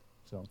spoke.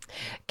 So,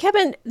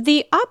 Kevin,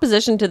 the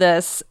opposition to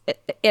this,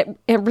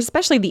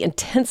 especially the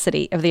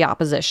intensity of the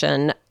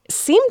opposition,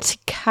 seemed to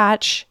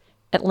catch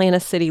Atlanta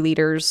city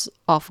leaders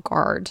off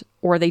guard,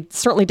 or they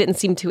certainly didn't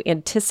seem to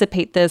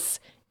anticipate this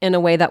in a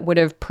way that would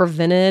have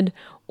prevented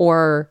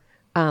or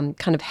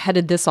kind of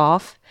headed this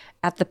off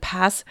at the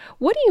pass.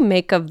 What do you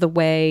make of the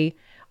way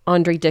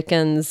Andre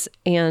Dickens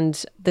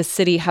and the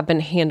city have been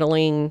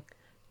handling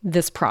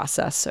this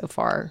process so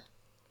far?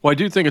 Well, I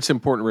do think it's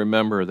important to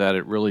remember that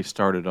it really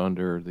started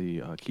under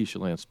the Keisha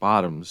Lance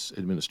Bottoms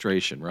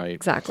administration, right?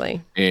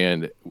 Exactly.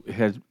 And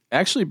has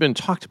actually been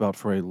talked about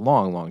for a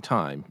long, long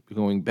time,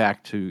 going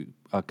back to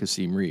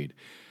Kasim Reed.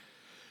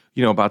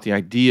 About the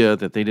idea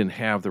that they didn't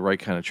have the right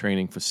kind of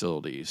training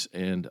facilities.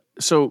 And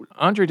so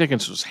Andre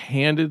Dickens was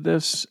handed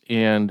this,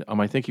 and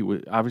I think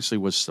he obviously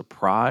was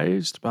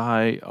surprised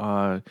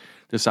by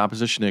this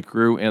opposition that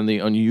grew and the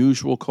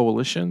unusual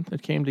coalition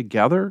that came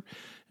together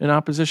in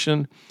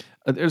opposition.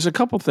 There's a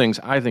couple things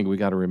I think we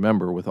got to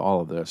remember with all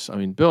of this. I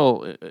mean,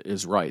 Bill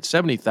is right.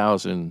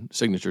 70,000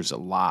 signatures is a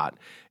lot.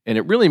 And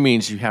it really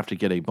means you have to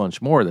get a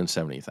bunch more than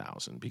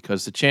 70,000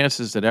 because the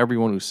chances that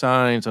everyone who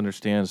signs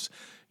understands,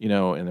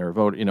 and their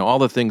vote, all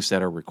the things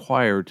that are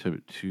required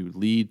to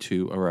lead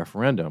to a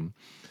referendum.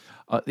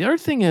 The other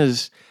thing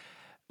is,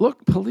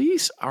 look,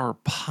 police are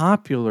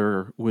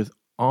popular with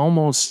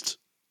almost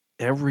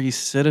every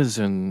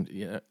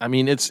citizen. I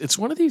mean, it's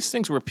one of these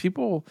things where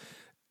people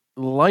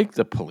like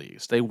the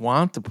police. They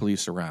want the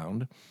police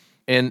around.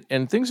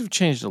 And things have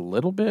changed a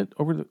little bit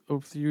over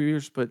the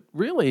years, but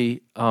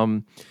really,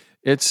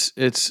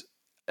 it's.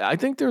 I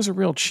think there's a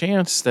real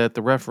chance that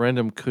the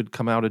referendum could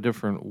come out a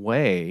different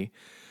way.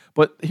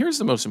 But here's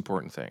the most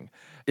important thing.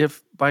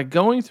 If by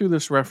going through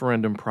this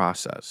referendum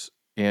process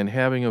and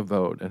having a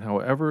vote, and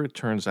however it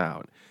turns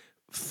out,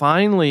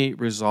 finally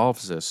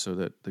resolves this so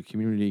that the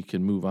community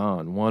can move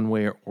on one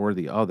way or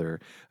the other,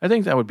 I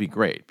think that would be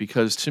great.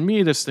 Because to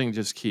me, this thing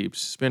just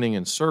keeps spinning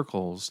in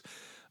circles,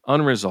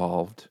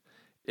 unresolved.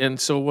 And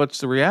so what's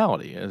the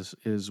reality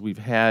is we've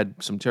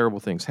had some terrible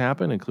things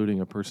happen,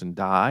 including a person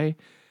die,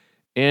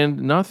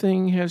 and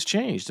nothing has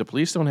changed. The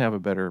police don't have a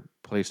better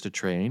place to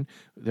train.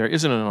 There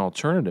isn't an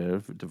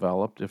alternative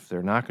developed if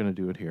they're not going to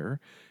do it here.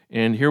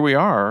 And here we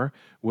are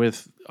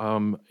with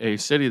a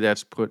city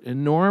that's put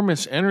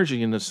enormous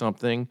energy into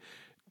something,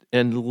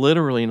 and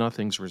literally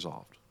nothing's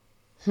resolved.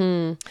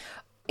 And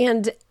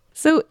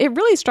So it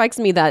really strikes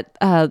me that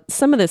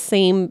some of the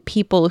same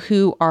people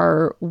who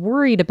are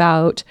worried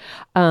about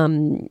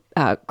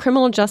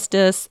criminal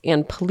justice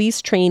and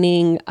police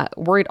training,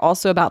 worried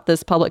also about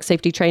this public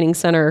safety training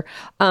center,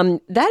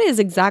 that is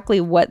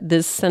exactly what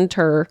this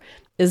center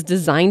is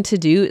designed to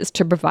do, is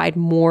to provide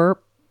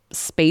more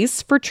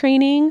space for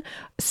training,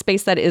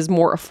 space that is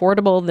more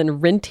affordable than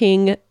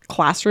renting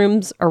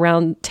classrooms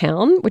around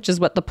town, which is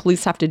what the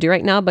police have to do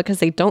right now because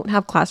they don't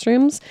have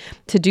classrooms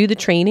to do the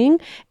training,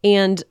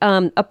 and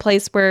a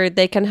place where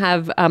they can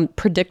have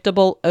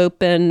predictable,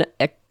 open,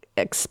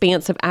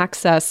 expansive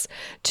access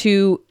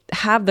to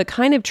have the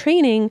kind of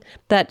training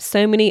that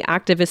so many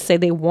activists say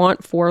they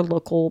want for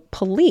local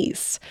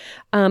police.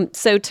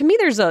 So to me,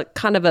 there's a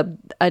kind of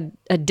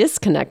a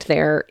disconnect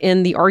there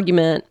in the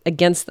argument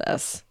against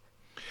this.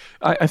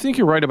 I think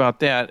you're right about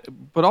that,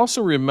 but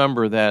also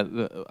remember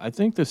that I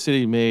think the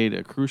city made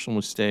a crucial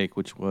mistake,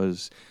 which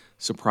was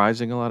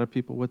surprising a lot of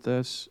people with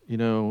this,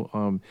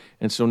 and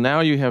so now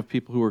you have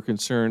people who are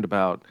concerned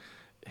about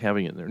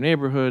having it in their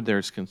neighborhood. There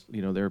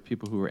are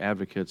people who are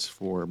advocates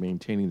for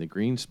maintaining the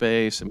green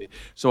space. I mean,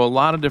 so a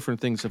lot of different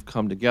things have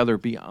come together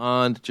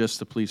beyond just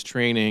the police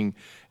training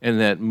and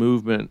that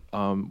movement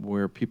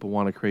where people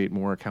want to create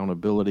more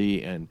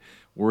accountability and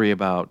worry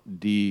about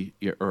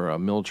a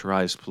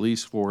militarized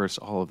police force,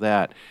 all of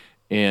that.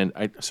 And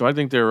so I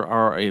think there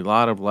are a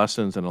lot of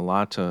lessons and a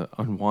lot to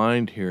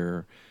unwind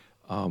here.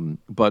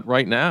 But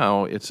right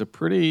now, it's a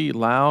pretty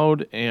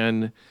loud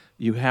and,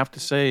 you have to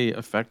say,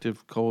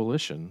 effective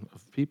coalition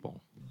of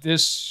people.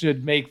 This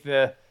should make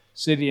the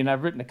city, and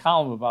I've written a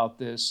column about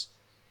this,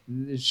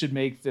 it should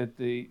make that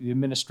the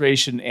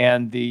administration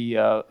and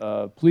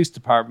the police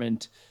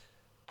department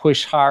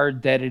push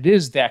hard that it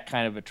is that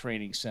kind of a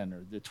training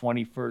center, the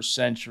 21st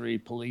century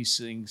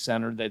policing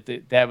center.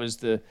 That was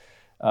the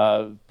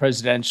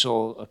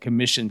presidential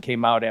commission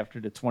came out after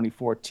the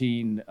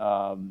 2014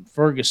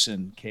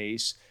 Ferguson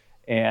case,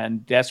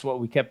 and that's what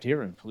we kept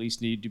hearing.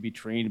 Police need to be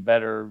trained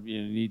better.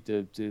 You need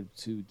to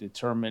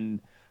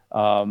determine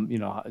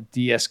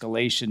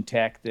de-escalation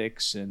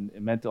tactics and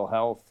mental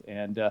health,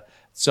 and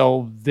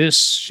so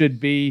this should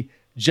be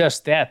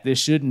just that. This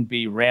shouldn't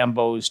be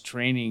Rambo's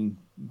training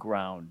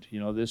ground.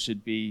 This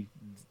should be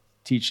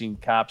teaching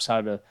cops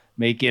how to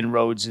make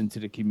inroads into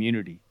the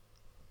community.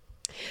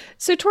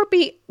 So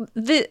Torpy,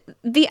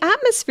 the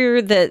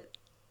atmosphere that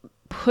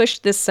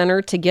pushed this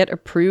center to get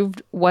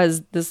approved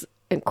was this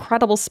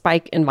incredible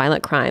spike in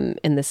violent crime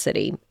in the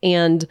city,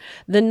 and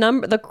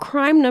the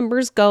crime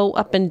numbers go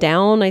up and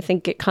down. I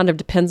think it kind of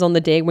depends on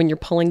the day when you're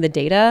pulling the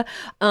data,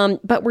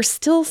 but we're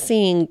still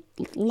seeing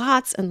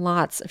lots and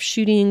lots of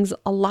shootings,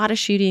 a lot of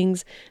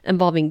shootings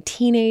involving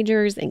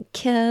teenagers and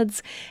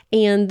kids.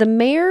 And the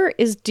mayor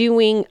is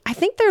I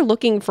think they're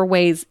looking for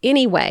ways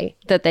anyway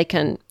that they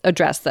can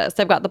address this.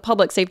 They've got the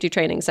public safety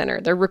training center.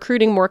 They're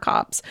recruiting more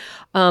cops.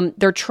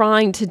 They're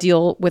trying to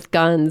deal with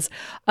guns.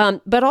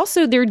 But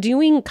also they're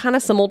doing kind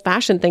of some old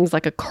fashioned things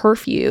like a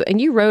curfew. And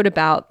you wrote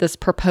about this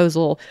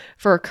proposal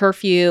for a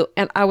curfew.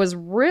 And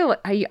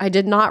I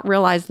did not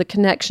realize the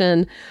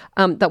connection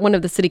that one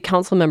of the city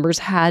council members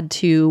had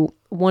to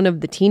one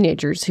of the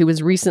teenagers who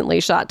was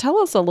recently shot. Tell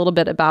us a little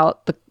bit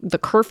about the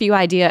curfew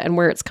idea and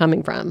where it's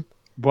coming from.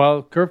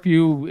 Well,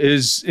 curfew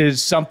is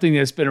something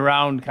that's been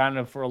around kind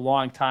of for a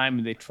long time,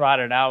 and they trot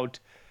it out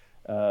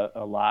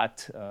a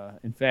lot.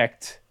 In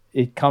fact,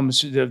 it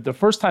comes the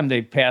first time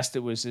they passed it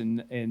was in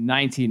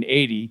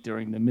 1980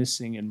 during the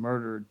missing and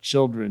murdered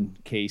children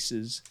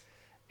cases,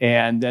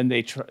 and then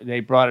they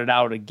brought it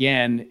out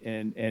again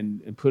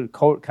and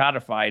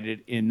codified it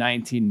in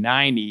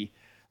 1990.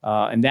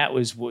 And that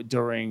was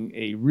during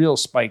a real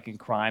spike in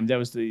crime. That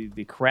was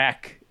the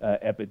crack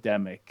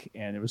epidemic,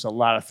 and there was a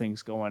lot of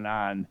things going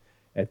on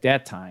at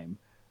that time.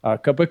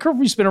 But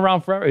curfew's been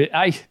around forever.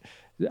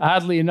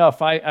 Oddly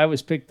enough, I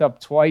was picked up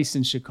twice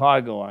in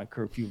Chicago on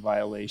curfew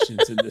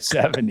violations in the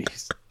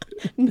 70s.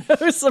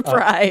 No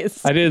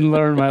surprise. I didn't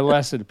learn my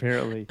lesson,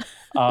 apparently.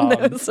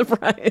 No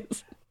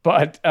surprise.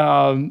 But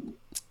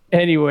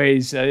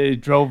anyways,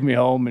 it drove me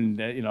home, and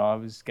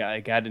I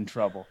got in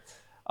trouble.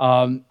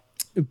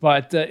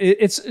 But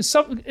it's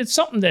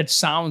something that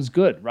sounds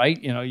good,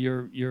 right?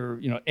 You're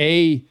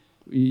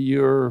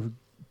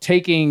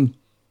taking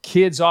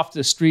kids off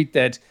the street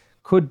that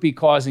could be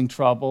causing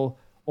trouble,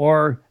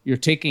 or you're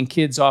taking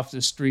kids off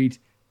the street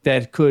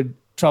that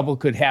trouble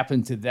could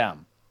happen to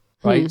them,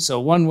 right? So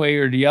one way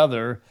or the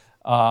other,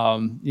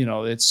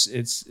 it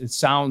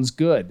sounds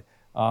good.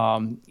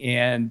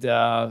 And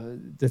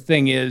the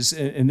thing is,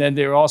 and then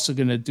they're also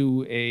going to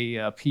do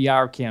a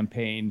PR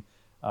campaign.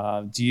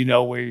 Do you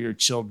know where your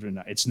children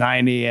are? It's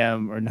 9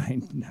 a.m. or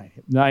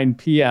 9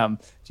 p.m.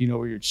 Do you know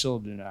where your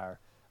children are?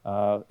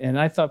 And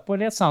I thought, boy,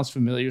 that sounds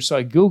familiar. So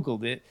I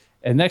Googled it.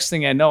 And next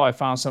thing I know, I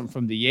found something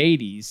from the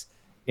 80s.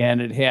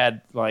 And it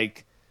had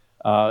like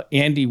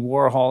Andy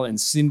Warhol and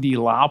Cyndi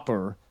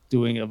Lauper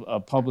doing a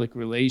public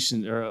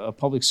relation or a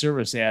public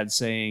service ad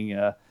saying,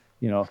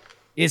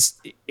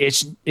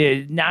 it's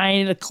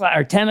 9 o'clock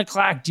or 10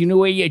 o'clock. Do you know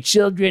where your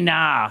children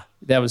are?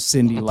 That was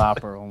Cyndi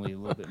Lauper, only a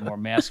little bit more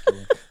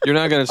masculine. You're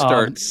not going to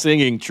start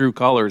singing True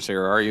Colors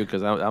here, are you?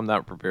 Because I'm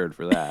not prepared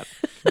for that.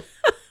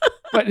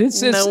 But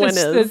it's No one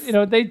is.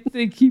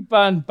 They keep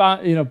on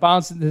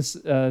bouncing this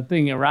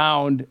thing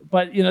around.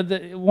 But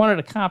one of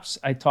the cops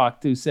I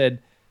talked to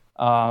said,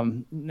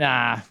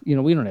 nah,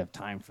 we don't have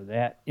time for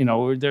that.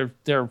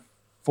 They're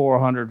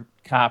 400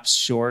 cops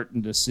short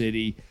in the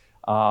city.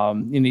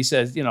 And he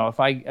says, if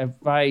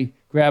I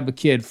grab a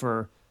kid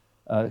for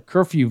a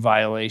curfew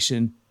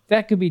violation,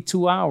 that could be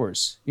 2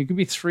 hours. It could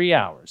be 3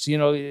 hours,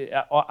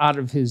 out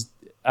of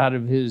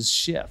his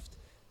shift.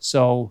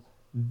 So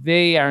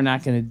they are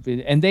not going to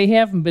be, and they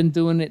haven't been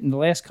doing it in the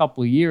last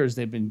couple of years.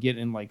 They've been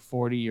getting like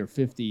 40 or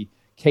 50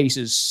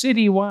 cases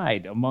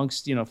citywide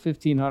amongst,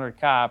 1,500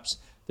 cops.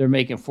 They're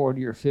making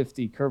 40 or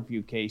 50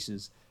 curfew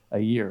cases a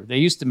year. They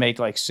used to make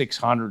like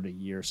 600 a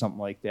year, something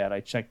like that. I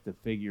checked the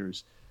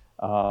figures.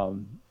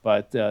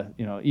 But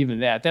even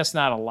that's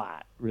not a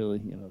lot,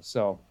 really,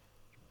 so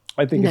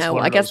I think it's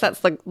I guess that's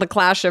the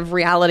clash of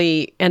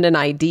reality and an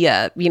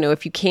idea.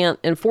 If you can't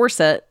enforce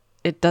it,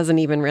 it doesn't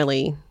even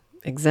really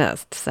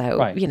exist. So,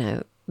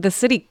 right. The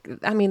city,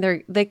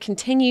 they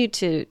continue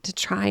to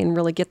try and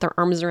really get their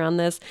arms around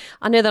this.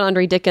 I know that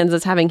Andre Dickens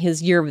is having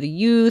his Year of the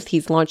Youth.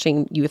 He's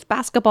launching youth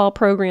basketball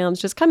programs,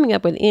 just coming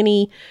up with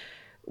any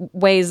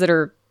ways that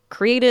are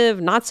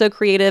creative, not so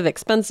creative,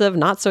 expensive,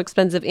 not so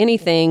expensive,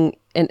 anything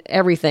and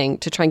everything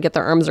to try and get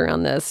their arms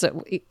around this.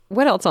 So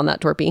what else on that,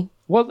 Torpy?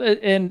 Well,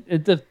 and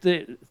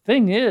the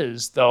thing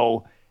is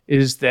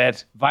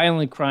that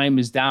violent crime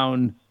is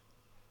down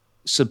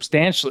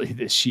substantially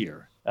this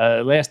year.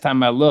 Last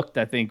time I looked,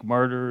 I think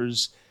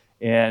murders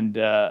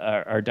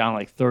are down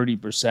like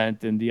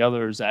 30%, and the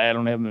others, I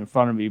don't have them in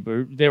front of me,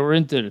 but they were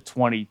into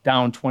the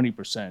down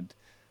 20%.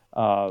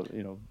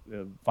 You're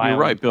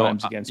right, Bill.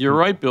 You're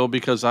right, Bill,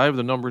 because I have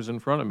the numbers in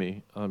front of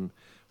me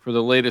for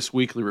the latest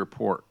weekly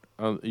report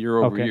year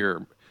over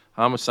year.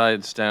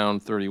 Homicides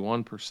down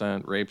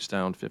 31%, rapes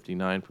down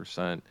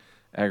 59%,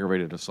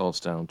 aggravated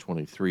assaults down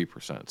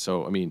 23%.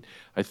 So,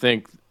 I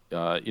think,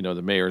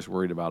 the mayor's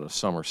worried about a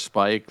summer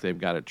spike. They've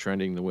got it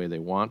trending the way they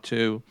want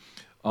to.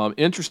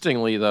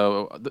 Interestingly,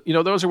 though,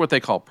 those are what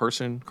they call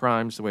person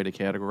crimes, the way to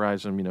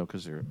categorize them,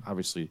 because they're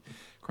obviously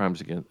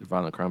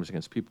violent crimes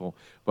against people.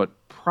 But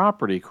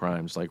property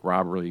crimes like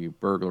robbery,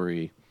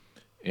 burglary,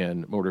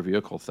 and motor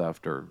vehicle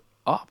theft are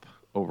up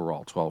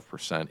overall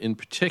 12%. In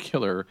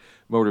particular,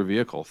 motor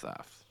vehicle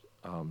theft.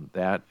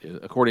 That is,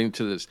 according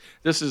to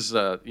this is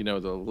the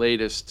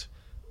latest.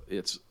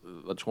 It's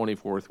the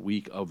 24th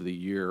week of the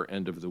year,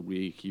 end of the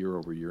week, year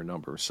over year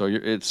number. So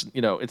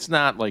it's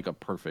not like a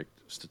perfect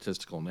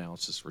statistical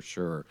analysis for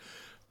sure,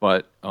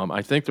 but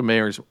I think the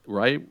mayor's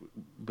right.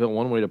 Bill,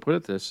 one way to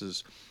put this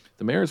is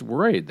the mayor's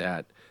worried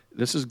that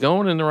this is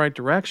going in the right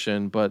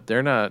direction, but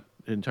they're not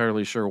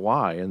entirely sure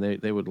why, and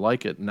they would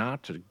like it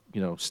not to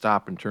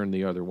stop and turn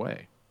the other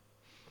way.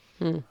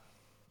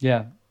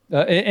 Yeah,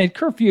 and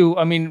curfew.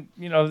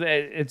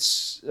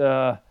 It's.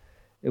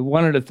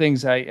 One of the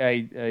things I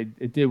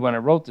did when I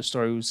wrote the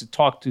story was to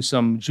talk to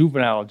some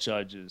juvenile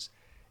judges.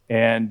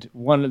 And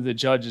one of the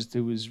judges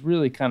who was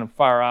really kind of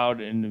far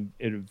out in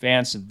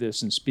advance of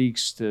this and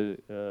speaks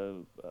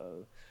to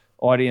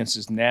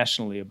audiences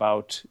nationally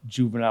about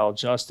juvenile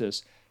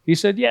justice, he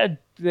said, yeah,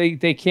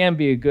 they can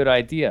be a good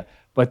idea.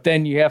 But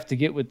then you have to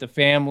get with the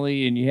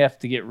family and you have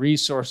to get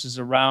resources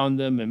around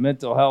them and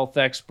mental health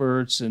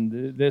experts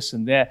and this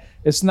and that.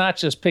 It's not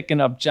just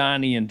picking up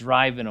Johnny and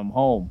driving him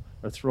home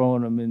or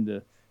throwing him in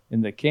the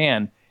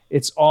can.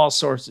 It's all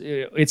sorts.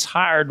 It's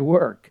hard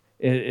work.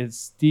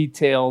 It's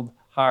detailed,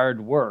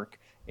 hard work,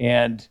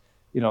 and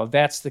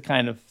that's the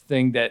kind of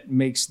thing that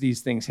makes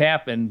these things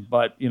happen.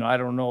 But I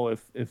don't know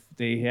if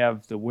they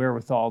have the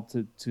wherewithal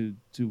to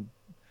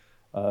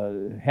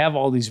have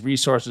all these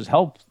resources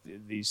help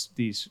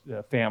these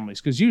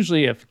families. Because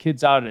usually, if a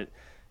kid's out at,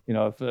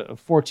 if a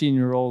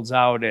 14-year-old's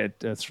out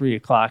at 3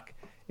 o'clock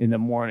in the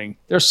morning,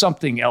 there's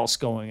something else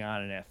going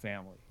on in that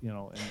family.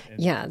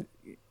 And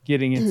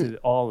getting into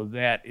all of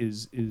that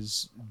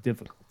is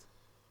difficult.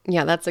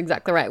 Yeah, that's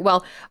exactly right.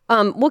 Well,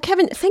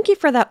 Kevin, thank you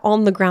for that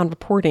on-the-ground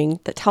reporting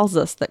that tells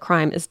us that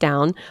crime is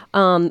down.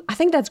 I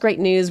think that's great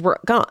news. We're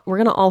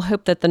gonna all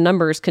hope that the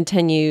numbers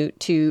continue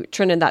to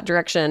trend in that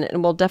direction,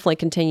 and we'll definitely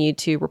continue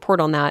to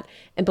report on that.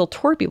 And Bill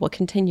Torpy will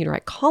continue to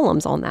write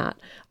columns on that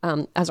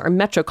as our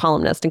Metro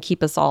columnist and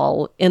keep us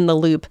all in the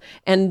loop.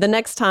 And the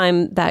next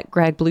time that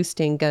Greg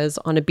Bluestein goes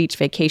on a beach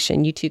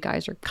vacation, you two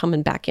guys are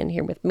coming back in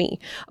here with me.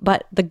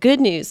 But the good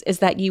news is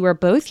that you are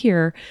both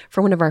here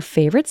for one of our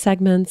favorite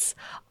segments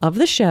of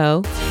the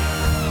show.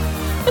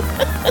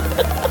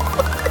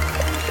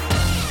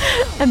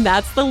 And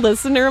that's the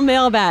listener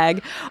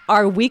mailbag,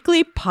 our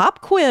weekly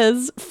pop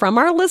quiz from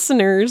our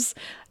listeners,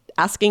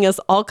 asking us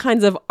all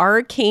kinds of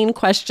arcane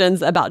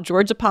questions about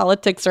Georgia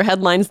politics or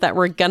headlines that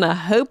we're gonna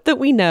hope that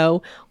we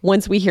know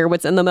once we hear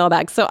what's in the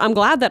mailbag. So I'm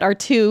glad that our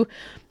two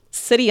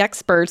city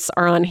experts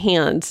are on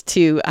hand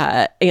to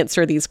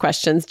answer these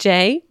questions.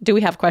 Jay, do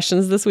we have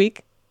questions this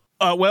week?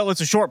 Well,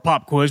 it's a short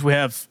pop quiz. We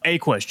have a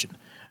question.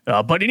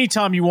 But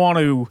anytime you want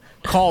to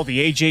call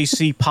the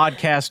AJC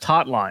podcast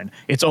hotline,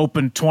 it's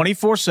open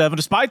 24/7,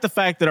 despite the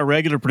fact that our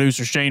regular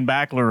producer, Shane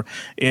Backler,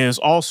 is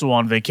also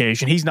on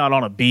vacation. He's not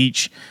on a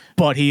beach,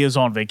 but he is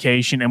on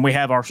vacation. And we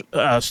have our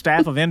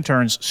staff of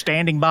interns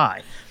standing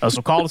by.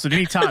 So call us at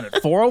any time at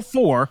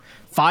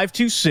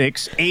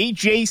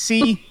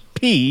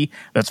 404-526-AJCP.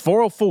 That's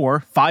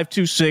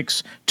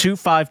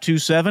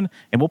 404-526-2527.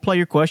 And we'll play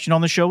your question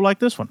on the show like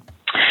this one.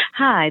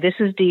 Hi, this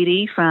is Dee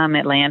Dee from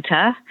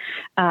Atlanta.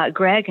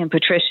 Greg and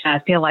Patricia, I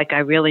feel like I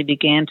really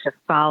began to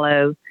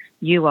follow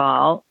you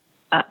all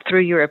through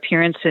your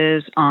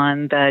appearances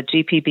on the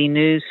GPB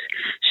News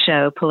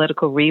show,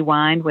 Political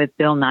Rewind with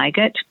Bill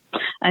Nigut.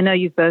 I know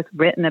you've both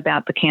written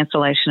about the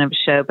cancellation of the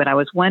show, but I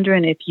was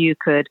wondering if you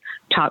could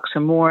talk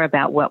some more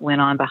about what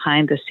went on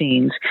behind the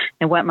scenes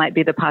and what might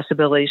be the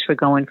possibilities for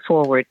going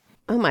forward.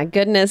 Oh my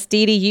goodness,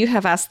 Dee Dee, you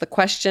have asked the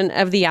question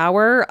of the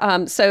hour.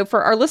 So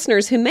for our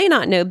listeners who may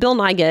not know, Bill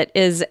Nigut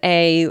is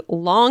a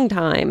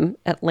longtime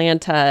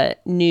Atlanta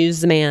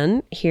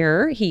newsman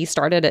here. He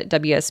started at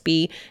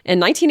WSB in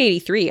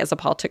 1983 as a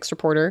politics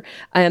reporter,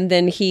 and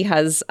then he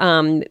has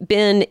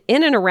been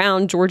in and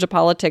around Georgia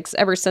politics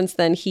ever since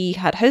then. He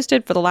had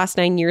hosted for the last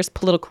 9 years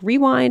Political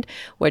Rewind,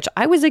 which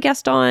I was a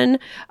guest on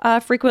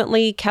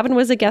frequently. Kevin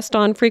was a guest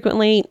on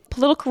frequently.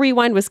 Political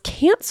Rewind was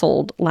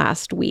canceled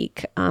last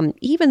week,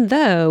 even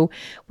though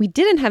we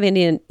didn't have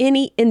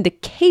any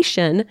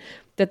indication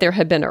that there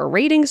had been a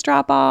ratings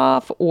drop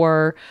off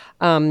or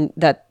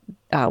that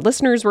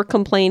listeners were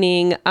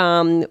complaining.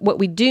 What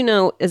we do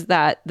know is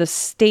that the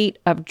state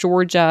of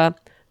Georgia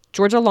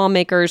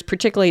lawmakers,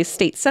 particularly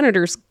state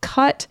senators,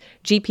 cut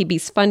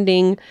GPB's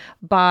funding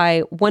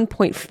by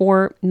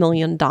 $1.4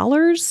 million.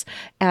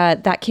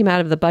 That came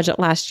out of the budget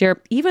last year,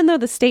 even though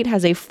the state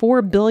has a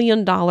 $4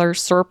 billion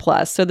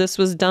surplus. So this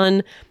was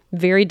done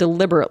very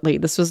deliberately.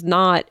 This was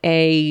not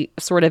a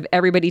sort of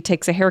everybody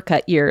takes a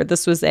haircut year.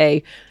 This was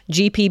a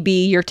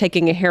GPB, you're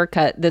taking a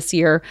haircut this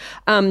year.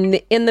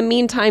 In the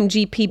meantime,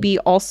 GPB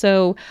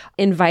also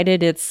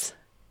invited its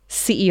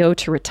CEO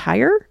to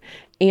retire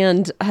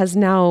and has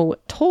now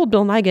told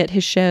Bill Nigut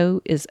his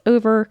show is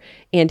over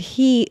and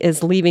he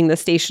is leaving the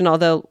station,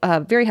 although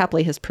very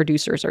happily his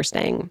producers are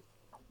staying.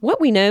 What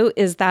we know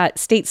is that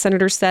state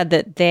senators said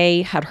that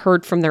they had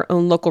heard from their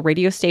own local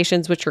radio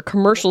stations, which are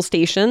commercial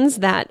stations,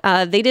 that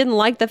they didn't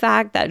like the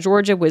fact that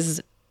Georgia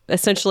was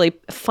essentially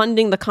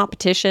funding the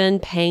competition,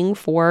 paying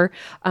for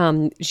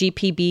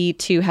GPB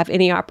to have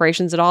any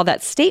operations at all.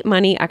 That state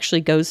money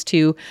actually goes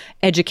to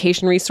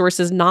education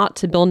resources, not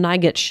to Bill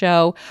Nigut's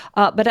show.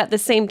 But at the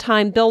same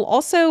time, Bill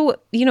also,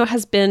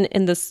 has been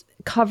in this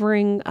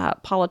covering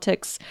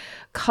politics,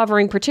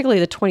 covering particularly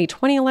the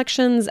 2020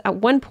 elections. At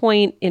one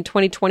point in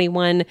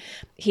 2021,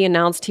 he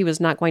announced he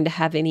was not going to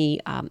have any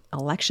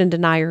election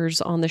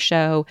deniers on the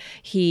show.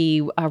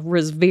 He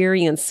was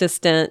very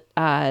insistent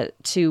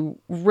to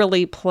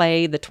really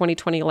play the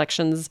 2020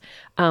 elections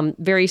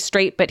very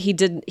straight, but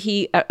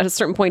he at a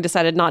certain point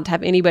decided not to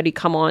have anybody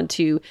come on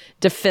to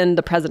defend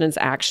the president's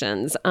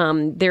actions.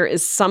 There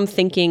is some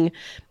thinking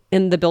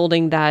in the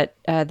building that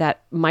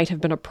that might have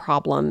been a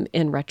problem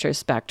in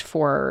retrospect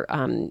for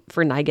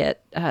Nigut,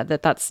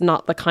 that's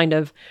not the kind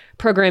of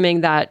programming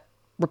that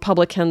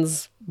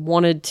Republicans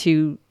wanted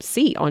to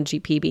see on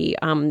GPB.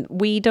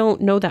 We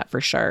don't know that for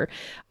sure.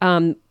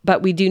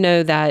 But we do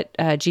know that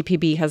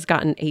GPB has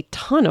gotten a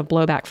ton of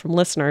blowback from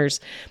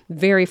listeners,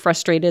 very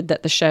frustrated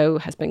that the show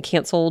has been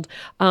canceled.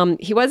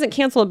 He wasn't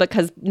canceled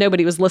because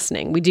nobody was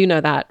listening. We do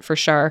know that for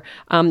sure.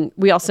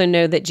 We also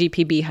know that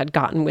GPB had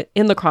gotten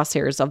in the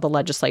crosshairs of the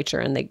legislature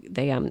and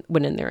they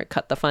went in there and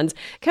cut the funds.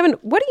 Kevin,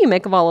 what do you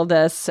make of all of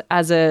this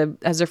as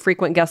a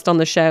frequent guest on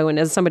the show and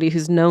as somebody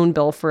who's known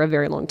Bill for a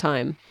very long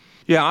time?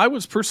 Yeah, I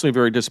was personally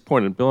very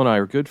disappointed. Bill and I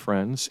are good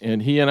friends,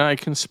 and he and I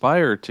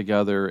conspired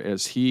together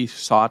as he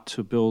sought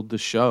to build the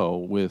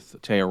show with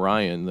Taya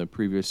Ryan, the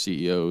previous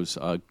CEO's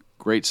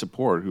great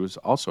support, who is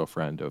also a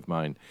friend of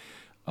mine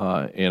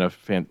and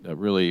a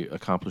really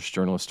accomplished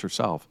journalist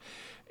herself.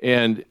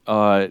 And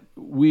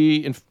we,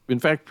 in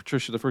fact,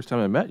 Patricia, the first time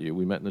I met you,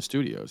 we met in the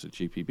studios at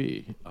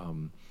GPB.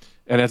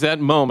 And at that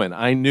moment,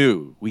 I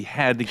knew we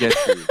had to get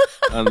you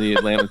on the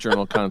Atlanta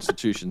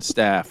Journal-Constitution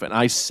staff. And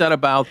I set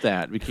about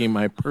that. It became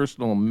my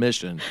personal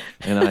mission,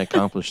 and I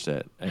accomplished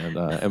it. And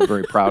I'm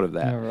very proud of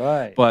that. All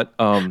right. But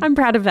I'm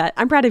proud of that.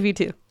 I'm proud of you,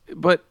 too.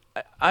 But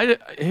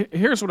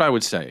here's what I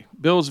would say.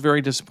 Bill's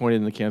very disappointed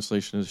in the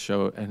cancellation of the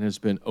show and has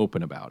been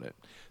open about it.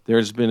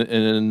 There's been an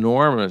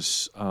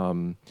enormous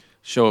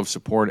show of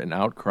support and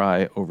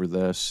outcry over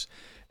this.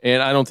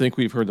 And I don't think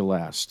we've heard the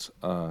last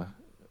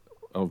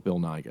of Bill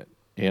Nigut.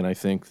 And I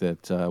think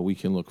that we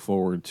can look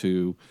forward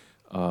to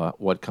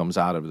what comes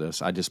out of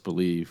this. I just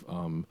believe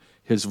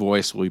his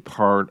voice will be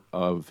part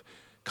of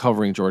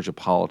covering Georgia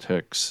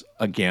politics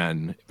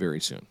again very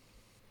soon.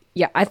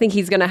 Yeah, I think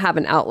he's going to have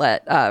an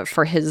outlet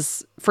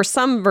for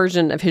some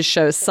version of his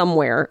show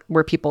somewhere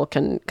where people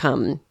can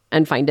come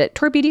and find it.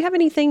 Torby, do you have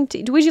anything?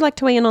 Would you like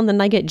to weigh in on the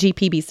Nigut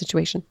GPB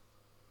situation?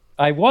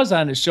 I was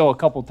on the show a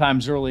couple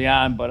times early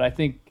on, but I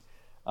think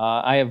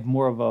I have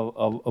more of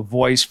a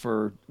voice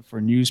for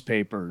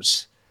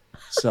newspapers.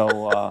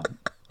 So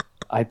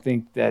I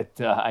think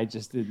that I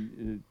just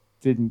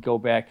didn't go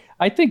back.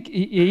 I think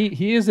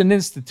he is an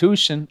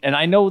institution, and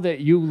I know that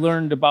you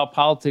learned about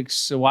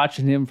politics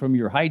watching him from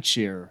your high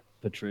chair,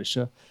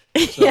 Patricia.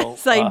 So,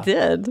 yes, I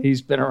did.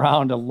 He's been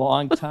around a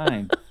long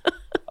time.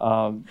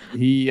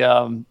 He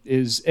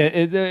is,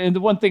 and the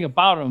one thing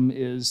about him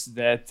is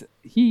that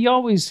he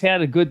always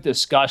had a good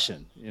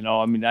discussion.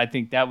 I mean, I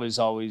think that was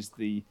always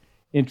the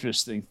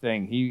interesting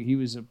thing. He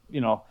was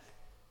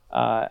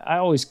I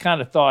always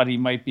kind of thought he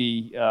might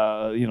be,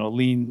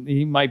 lean.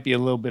 He might be a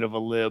little bit of a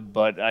lib,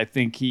 but I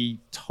think he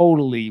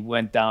totally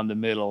went down the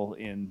middle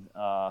in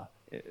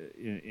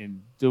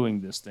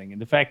doing this thing.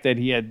 And the fact that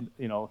he had,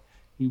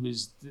 he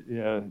was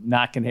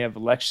not going to have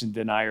election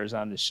deniers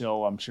on the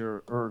show, I'm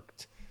sure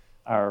irked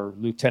our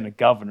lieutenant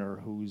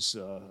governor, who's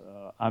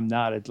I'm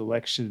not an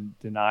election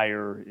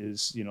denier,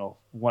 is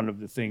one of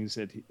the things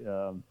that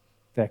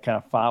that kind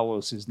of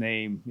follows his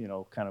name,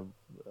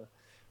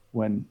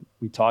 when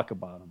we talk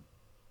about him.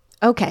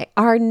 Okay,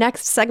 our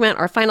next segment,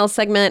 our final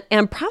segment,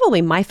 and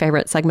probably my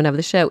favorite segment of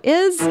the show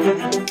is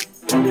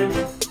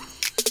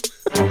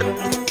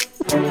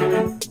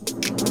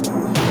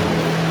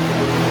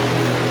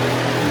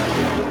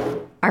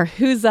our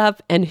Who's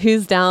Up and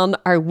Who's Down,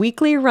 our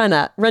weekly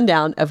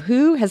rundown of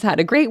who has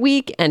had a great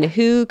week and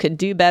who could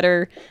do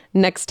better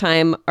next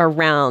time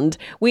around.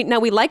 We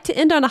like to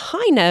end on a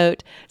high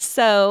note.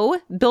 So,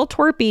 Bill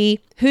Torpy,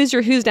 who's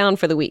your Who's Down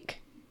for the week?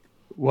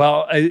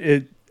 Well,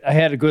 I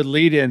had a good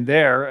lead in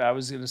there. I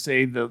was going to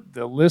say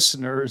the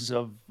listeners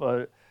of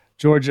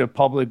Georgia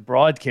Public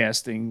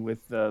Broadcasting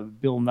with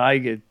Bill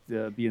Nigut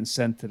being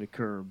sent to the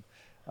curb.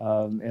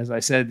 As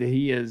I said,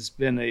 he has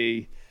been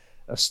a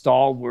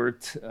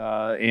stalwart,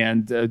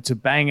 and to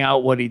bang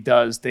out what he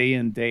does day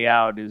in, day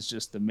out is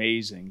just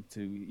amazing.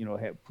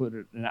 To put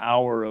an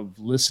hour of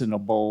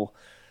listenable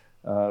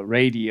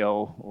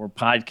radio or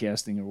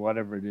podcasting or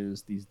whatever it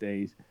is these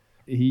days.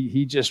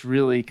 He just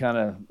really kind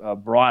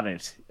of brought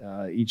it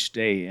each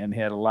day and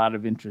had a lot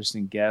of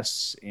interesting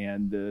guests.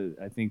 And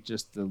I think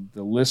just the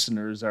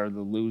listeners are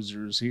the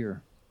losers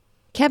here.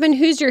 Kevin,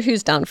 who's your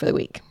Who's Down for the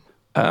week?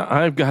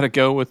 I've got to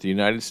go with the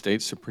United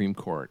States Supreme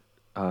Court.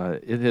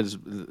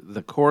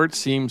 The court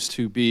seems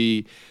to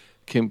be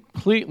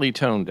completely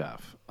tone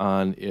deaf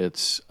on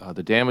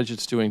the damage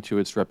it's doing to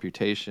its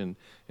reputation.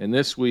 And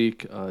this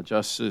week,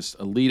 Justice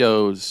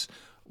Alito's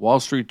Wall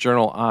Street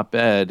Journal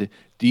op-ed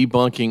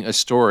debunking a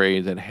story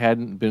that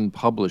hadn't been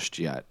published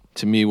yet,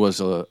 to me was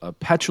a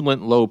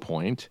petulant low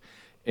point.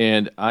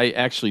 And I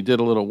actually did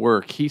a little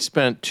work. He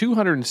spent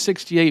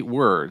 268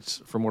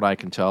 words, from what I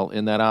can tell,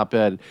 in that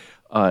op-ed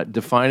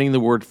defining the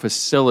word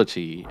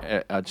facility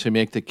to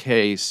make the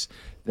case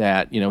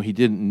that he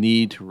didn't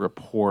need to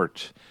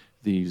report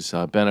these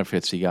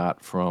benefits he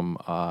got from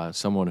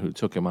someone who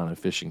took him on a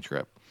fishing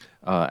trip.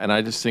 And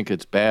I just think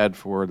it's bad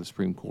for the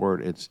Supreme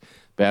Court. It's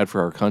bad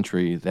for our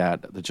country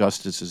that the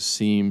justices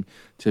seem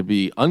to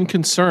be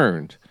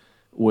unconcerned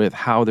with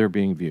how they're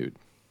being viewed.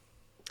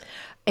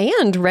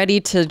 And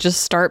ready to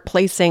just start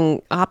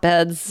placing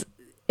op-eds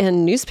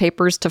in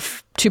newspapers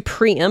to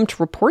preempt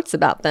reports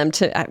about them.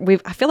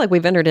 I feel like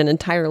we've entered an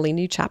entirely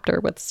new chapter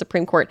with the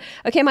Supreme Court.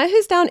 Okay, my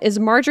Who's Down is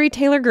Marjorie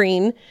Taylor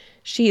Greene.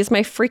 She is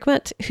my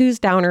frequent Who's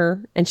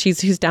Downer, and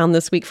she's Who's Down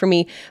this week for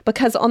me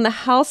because on the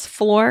House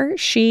floor,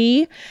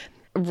 she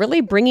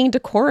really bringing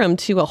decorum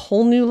to a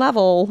whole new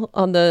level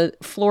on the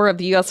floor of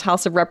the U.S.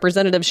 House of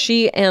Representatives.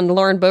 She and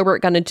Lauren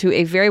Boebert got into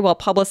a very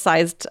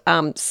well-publicized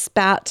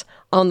spat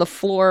on the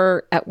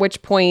floor, at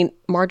which point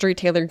Marjorie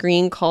Taylor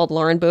Greene called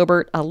Lauren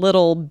Boebert a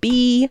little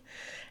bee,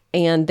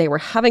 and they were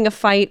having a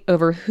fight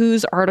over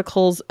whose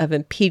articles of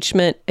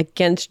impeachment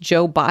against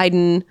Joe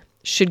Biden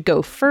should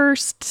go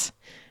first.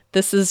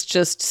 This is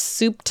just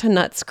soup to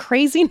nuts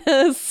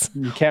craziness.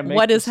 You can't make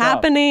what is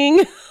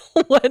happening?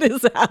 What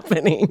is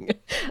happening?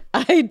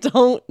 I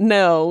don't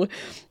know.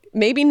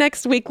 Maybe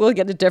next week we'll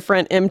get a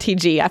different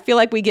MTG. I feel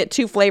like we get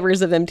two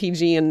flavors of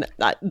MTG, and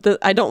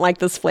I don't like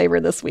this flavor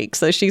this week.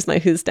 So she's my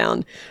Who's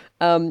Down.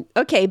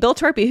 Okay, Bill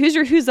Torpy, who's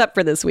your Who's Up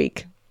for this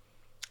week?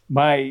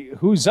 My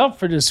Who's Up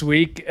for this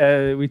week,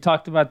 we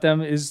talked about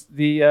them, is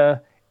the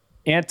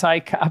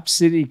anti-Cop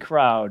City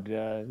crowd.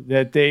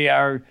 That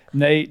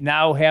they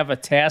now have a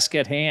task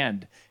at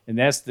hand, and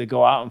that's to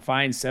go out and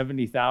find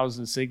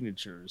 70,000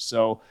 signatures.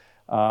 So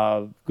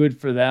good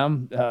for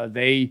them.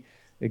 They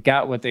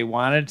got what they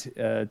wanted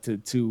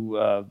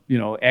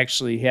to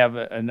actually have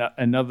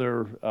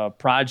another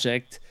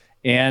project.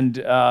 And,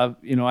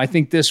 I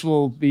think this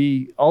will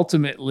be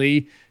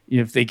ultimately,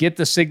 if they get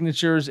the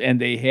signatures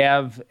and they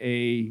have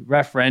a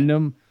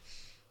referendum,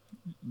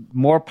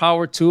 more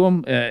power to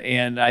them.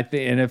 And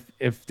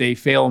if they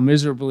fail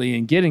miserably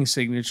in getting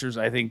signatures,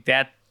 I think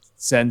that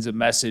sends a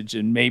message.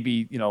 And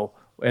maybe,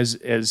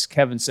 as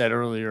Kevin said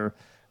earlier,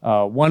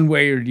 one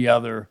way or the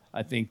other,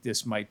 I think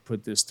this might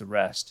put this to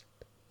rest.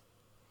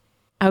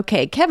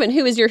 Okay, Kevin,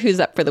 who is your Who's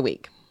Up for the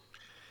week?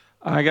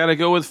 I got to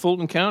go with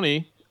Fulton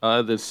County.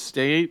 the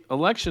state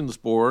elections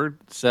board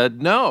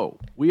said, no,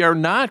 we are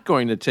not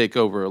going to take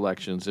over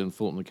elections in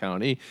Fulton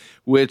County,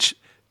 which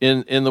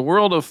in the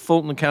world of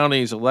Fulton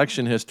County's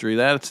election history,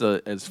 that's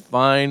as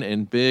fine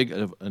and big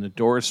of an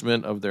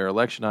endorsement of their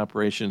election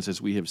operations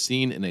as we have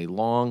seen in a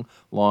long,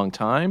 long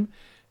time,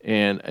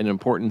 and an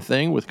important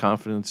thing with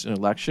confidence in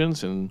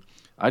elections. And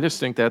I just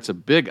think that's a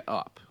big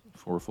up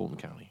for Fulton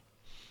County.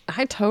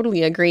 I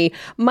totally agree.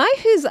 My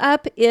who's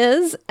up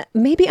is,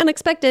 maybe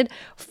unexpected,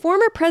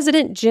 former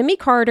President Jimmy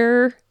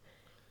Carter,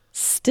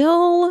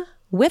 still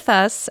with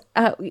us.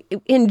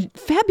 In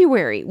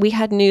February, we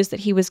had news that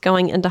he was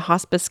going into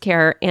hospice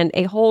care, and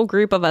a whole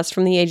group of us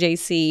from the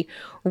AJC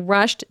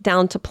rushed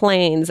down to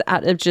Plains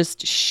out of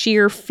just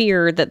sheer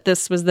fear that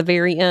this was the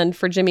very end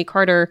for Jimmy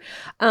Carter.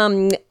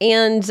 And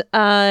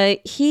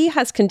he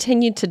has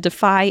continued to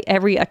defy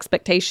every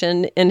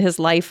expectation in his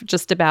life,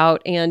 just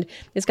about, and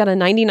he's got a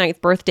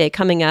 99th birthday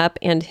coming up,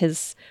 and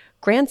his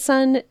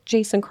grandson,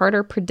 Jason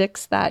Carter,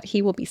 predicts that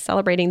he will be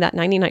celebrating that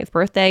 99th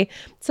birthday.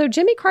 So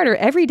Jimmy Carter,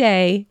 every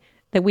day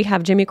that we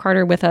have Jimmy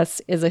Carter with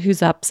us is a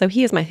who's up. So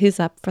he is my who's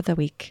up for the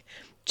week,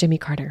 Jimmy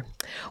Carter.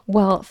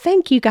 Well,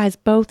 thank you guys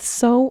both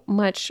so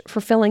much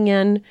for filling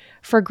in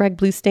for Greg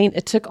Bluestein.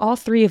 It took all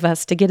three of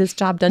us to get his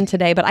job done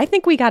today, but I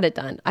think we got it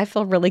done. I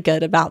feel really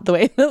good about the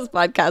way this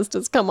podcast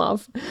has come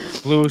off.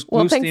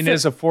 Bluestein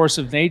is a force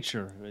of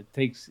nature.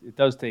 It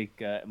does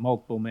take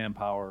multiple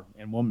manpower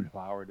and woman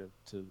power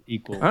to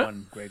equal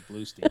one Greg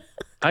Bluestein.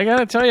 I got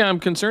to tell you, I'm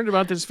concerned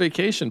about this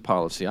vacation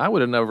policy. I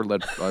would have never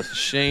let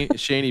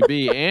Shaney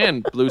B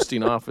and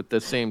Bluestein off at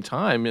the same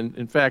time. And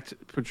in fact,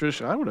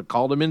 Patricia, I would have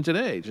called him in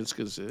today just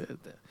because that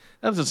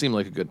doesn't seem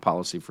like a good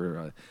policy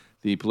for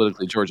the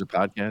Politically Georgia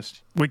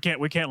podcast. We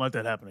can't let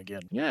that happen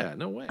again. Yeah,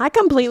 no way. I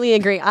completely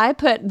agree. I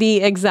put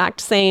the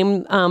exact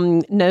same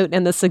note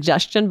in the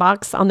suggestion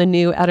box on the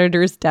new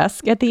editor's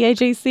desk at the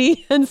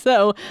AJC. And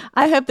so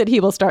I hope that he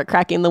will start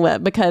cracking the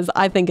whip, because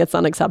I think it's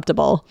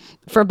unacceptable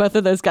for both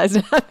of those guys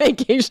to have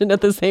vacation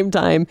at the same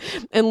time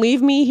and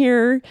leave me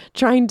here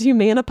trying to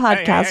man a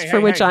podcast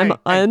for which I'm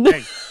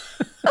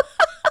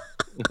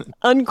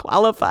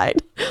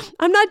unqualified.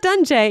 I'm not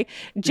done, Jay.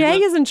 Jay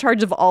is in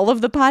charge of all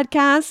of the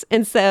podcasts,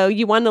 and so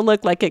you want to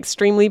look like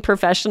extremely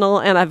professional,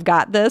 and I've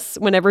got this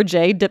whenever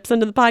Jay dips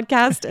into the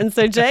podcast. And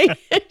so Jay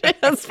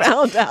has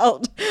found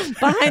out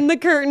behind the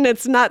curtain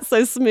it's not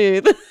so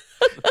smooth.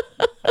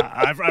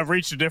 I've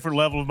reached a different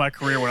level of my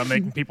career when I'm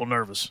making people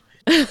nervous.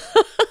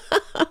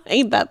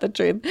 Ain't that the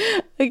truth?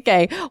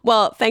 Okay.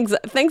 Well, thanks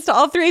to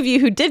all three of you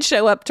who did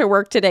show up to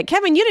work today.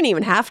 Kevin, you didn't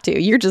even have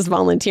to. You're just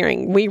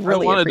volunteering. We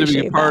really appreciate that. I wanted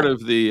to be part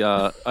of the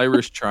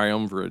Irish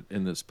triumvirate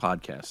in this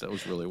podcast. That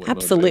was really what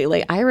absolutely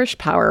motivated me. Irish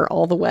power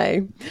all the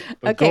way.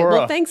 Okay. Agora.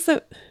 Well, thanks so.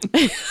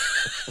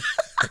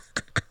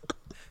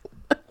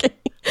 Okay.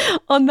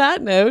 On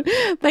that note,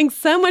 thanks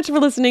so much for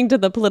listening to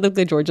the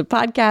Politically Georgia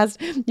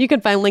podcast. You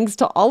can find links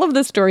to all of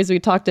the stories we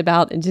talked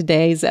about in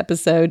today's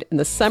episode in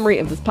the summary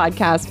of this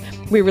podcast.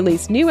 We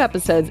release new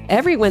episodes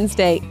every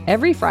Wednesday,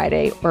 every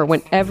Friday, or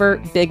whenever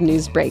big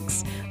news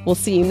breaks. We'll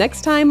see you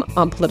next time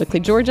on Politically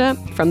Georgia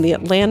from the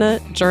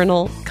Atlanta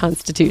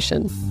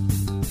Journal-Constitution.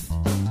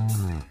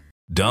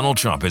 Donald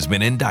Trump has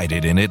been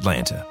indicted in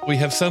Atlanta. We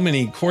have so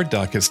many court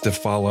dockets to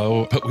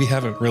follow, but we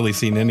haven't really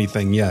seen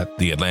anything yet.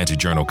 The Atlanta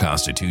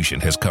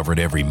Journal-Constitution has covered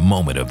every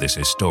moment of this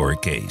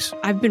historic case.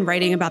 I've been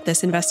writing about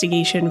this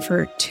investigation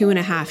for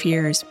 2.5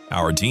 years.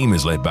 Our team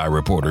is led by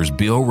reporters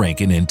Bill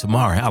Rankin and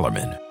Tamar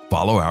Hallerman.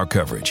 Follow our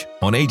coverage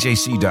on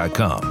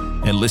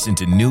AJC.com and listen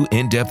to new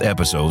in-depth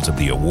episodes of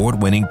the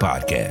award-winning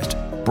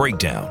podcast,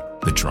 Breakdown,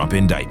 the Trump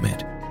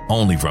Indictment,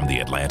 only from the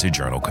Atlanta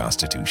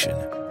Journal-Constitution.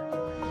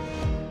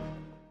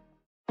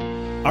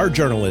 Our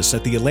journalists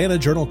at the Atlanta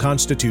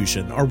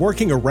Journal-Constitution are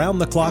working around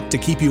the clock to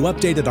keep you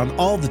updated on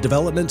all the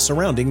developments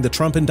surrounding the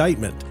Trump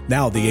indictment.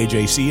 Now the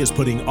AJC is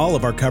putting all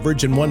of our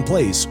coverage in one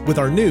place with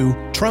our new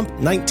Trump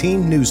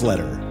 19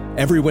 newsletter.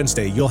 Every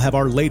Wednesday, you'll have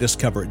our latest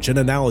coverage and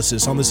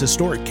analysis on this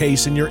historic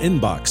case in your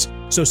inbox.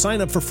 So sign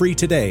up for free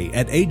today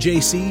at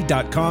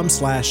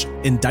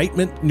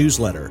ajc.com/indictment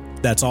newsletter.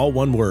 That's all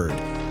one word.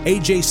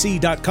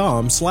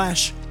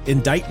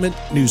 ajc.com/indictment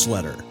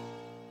newsletter.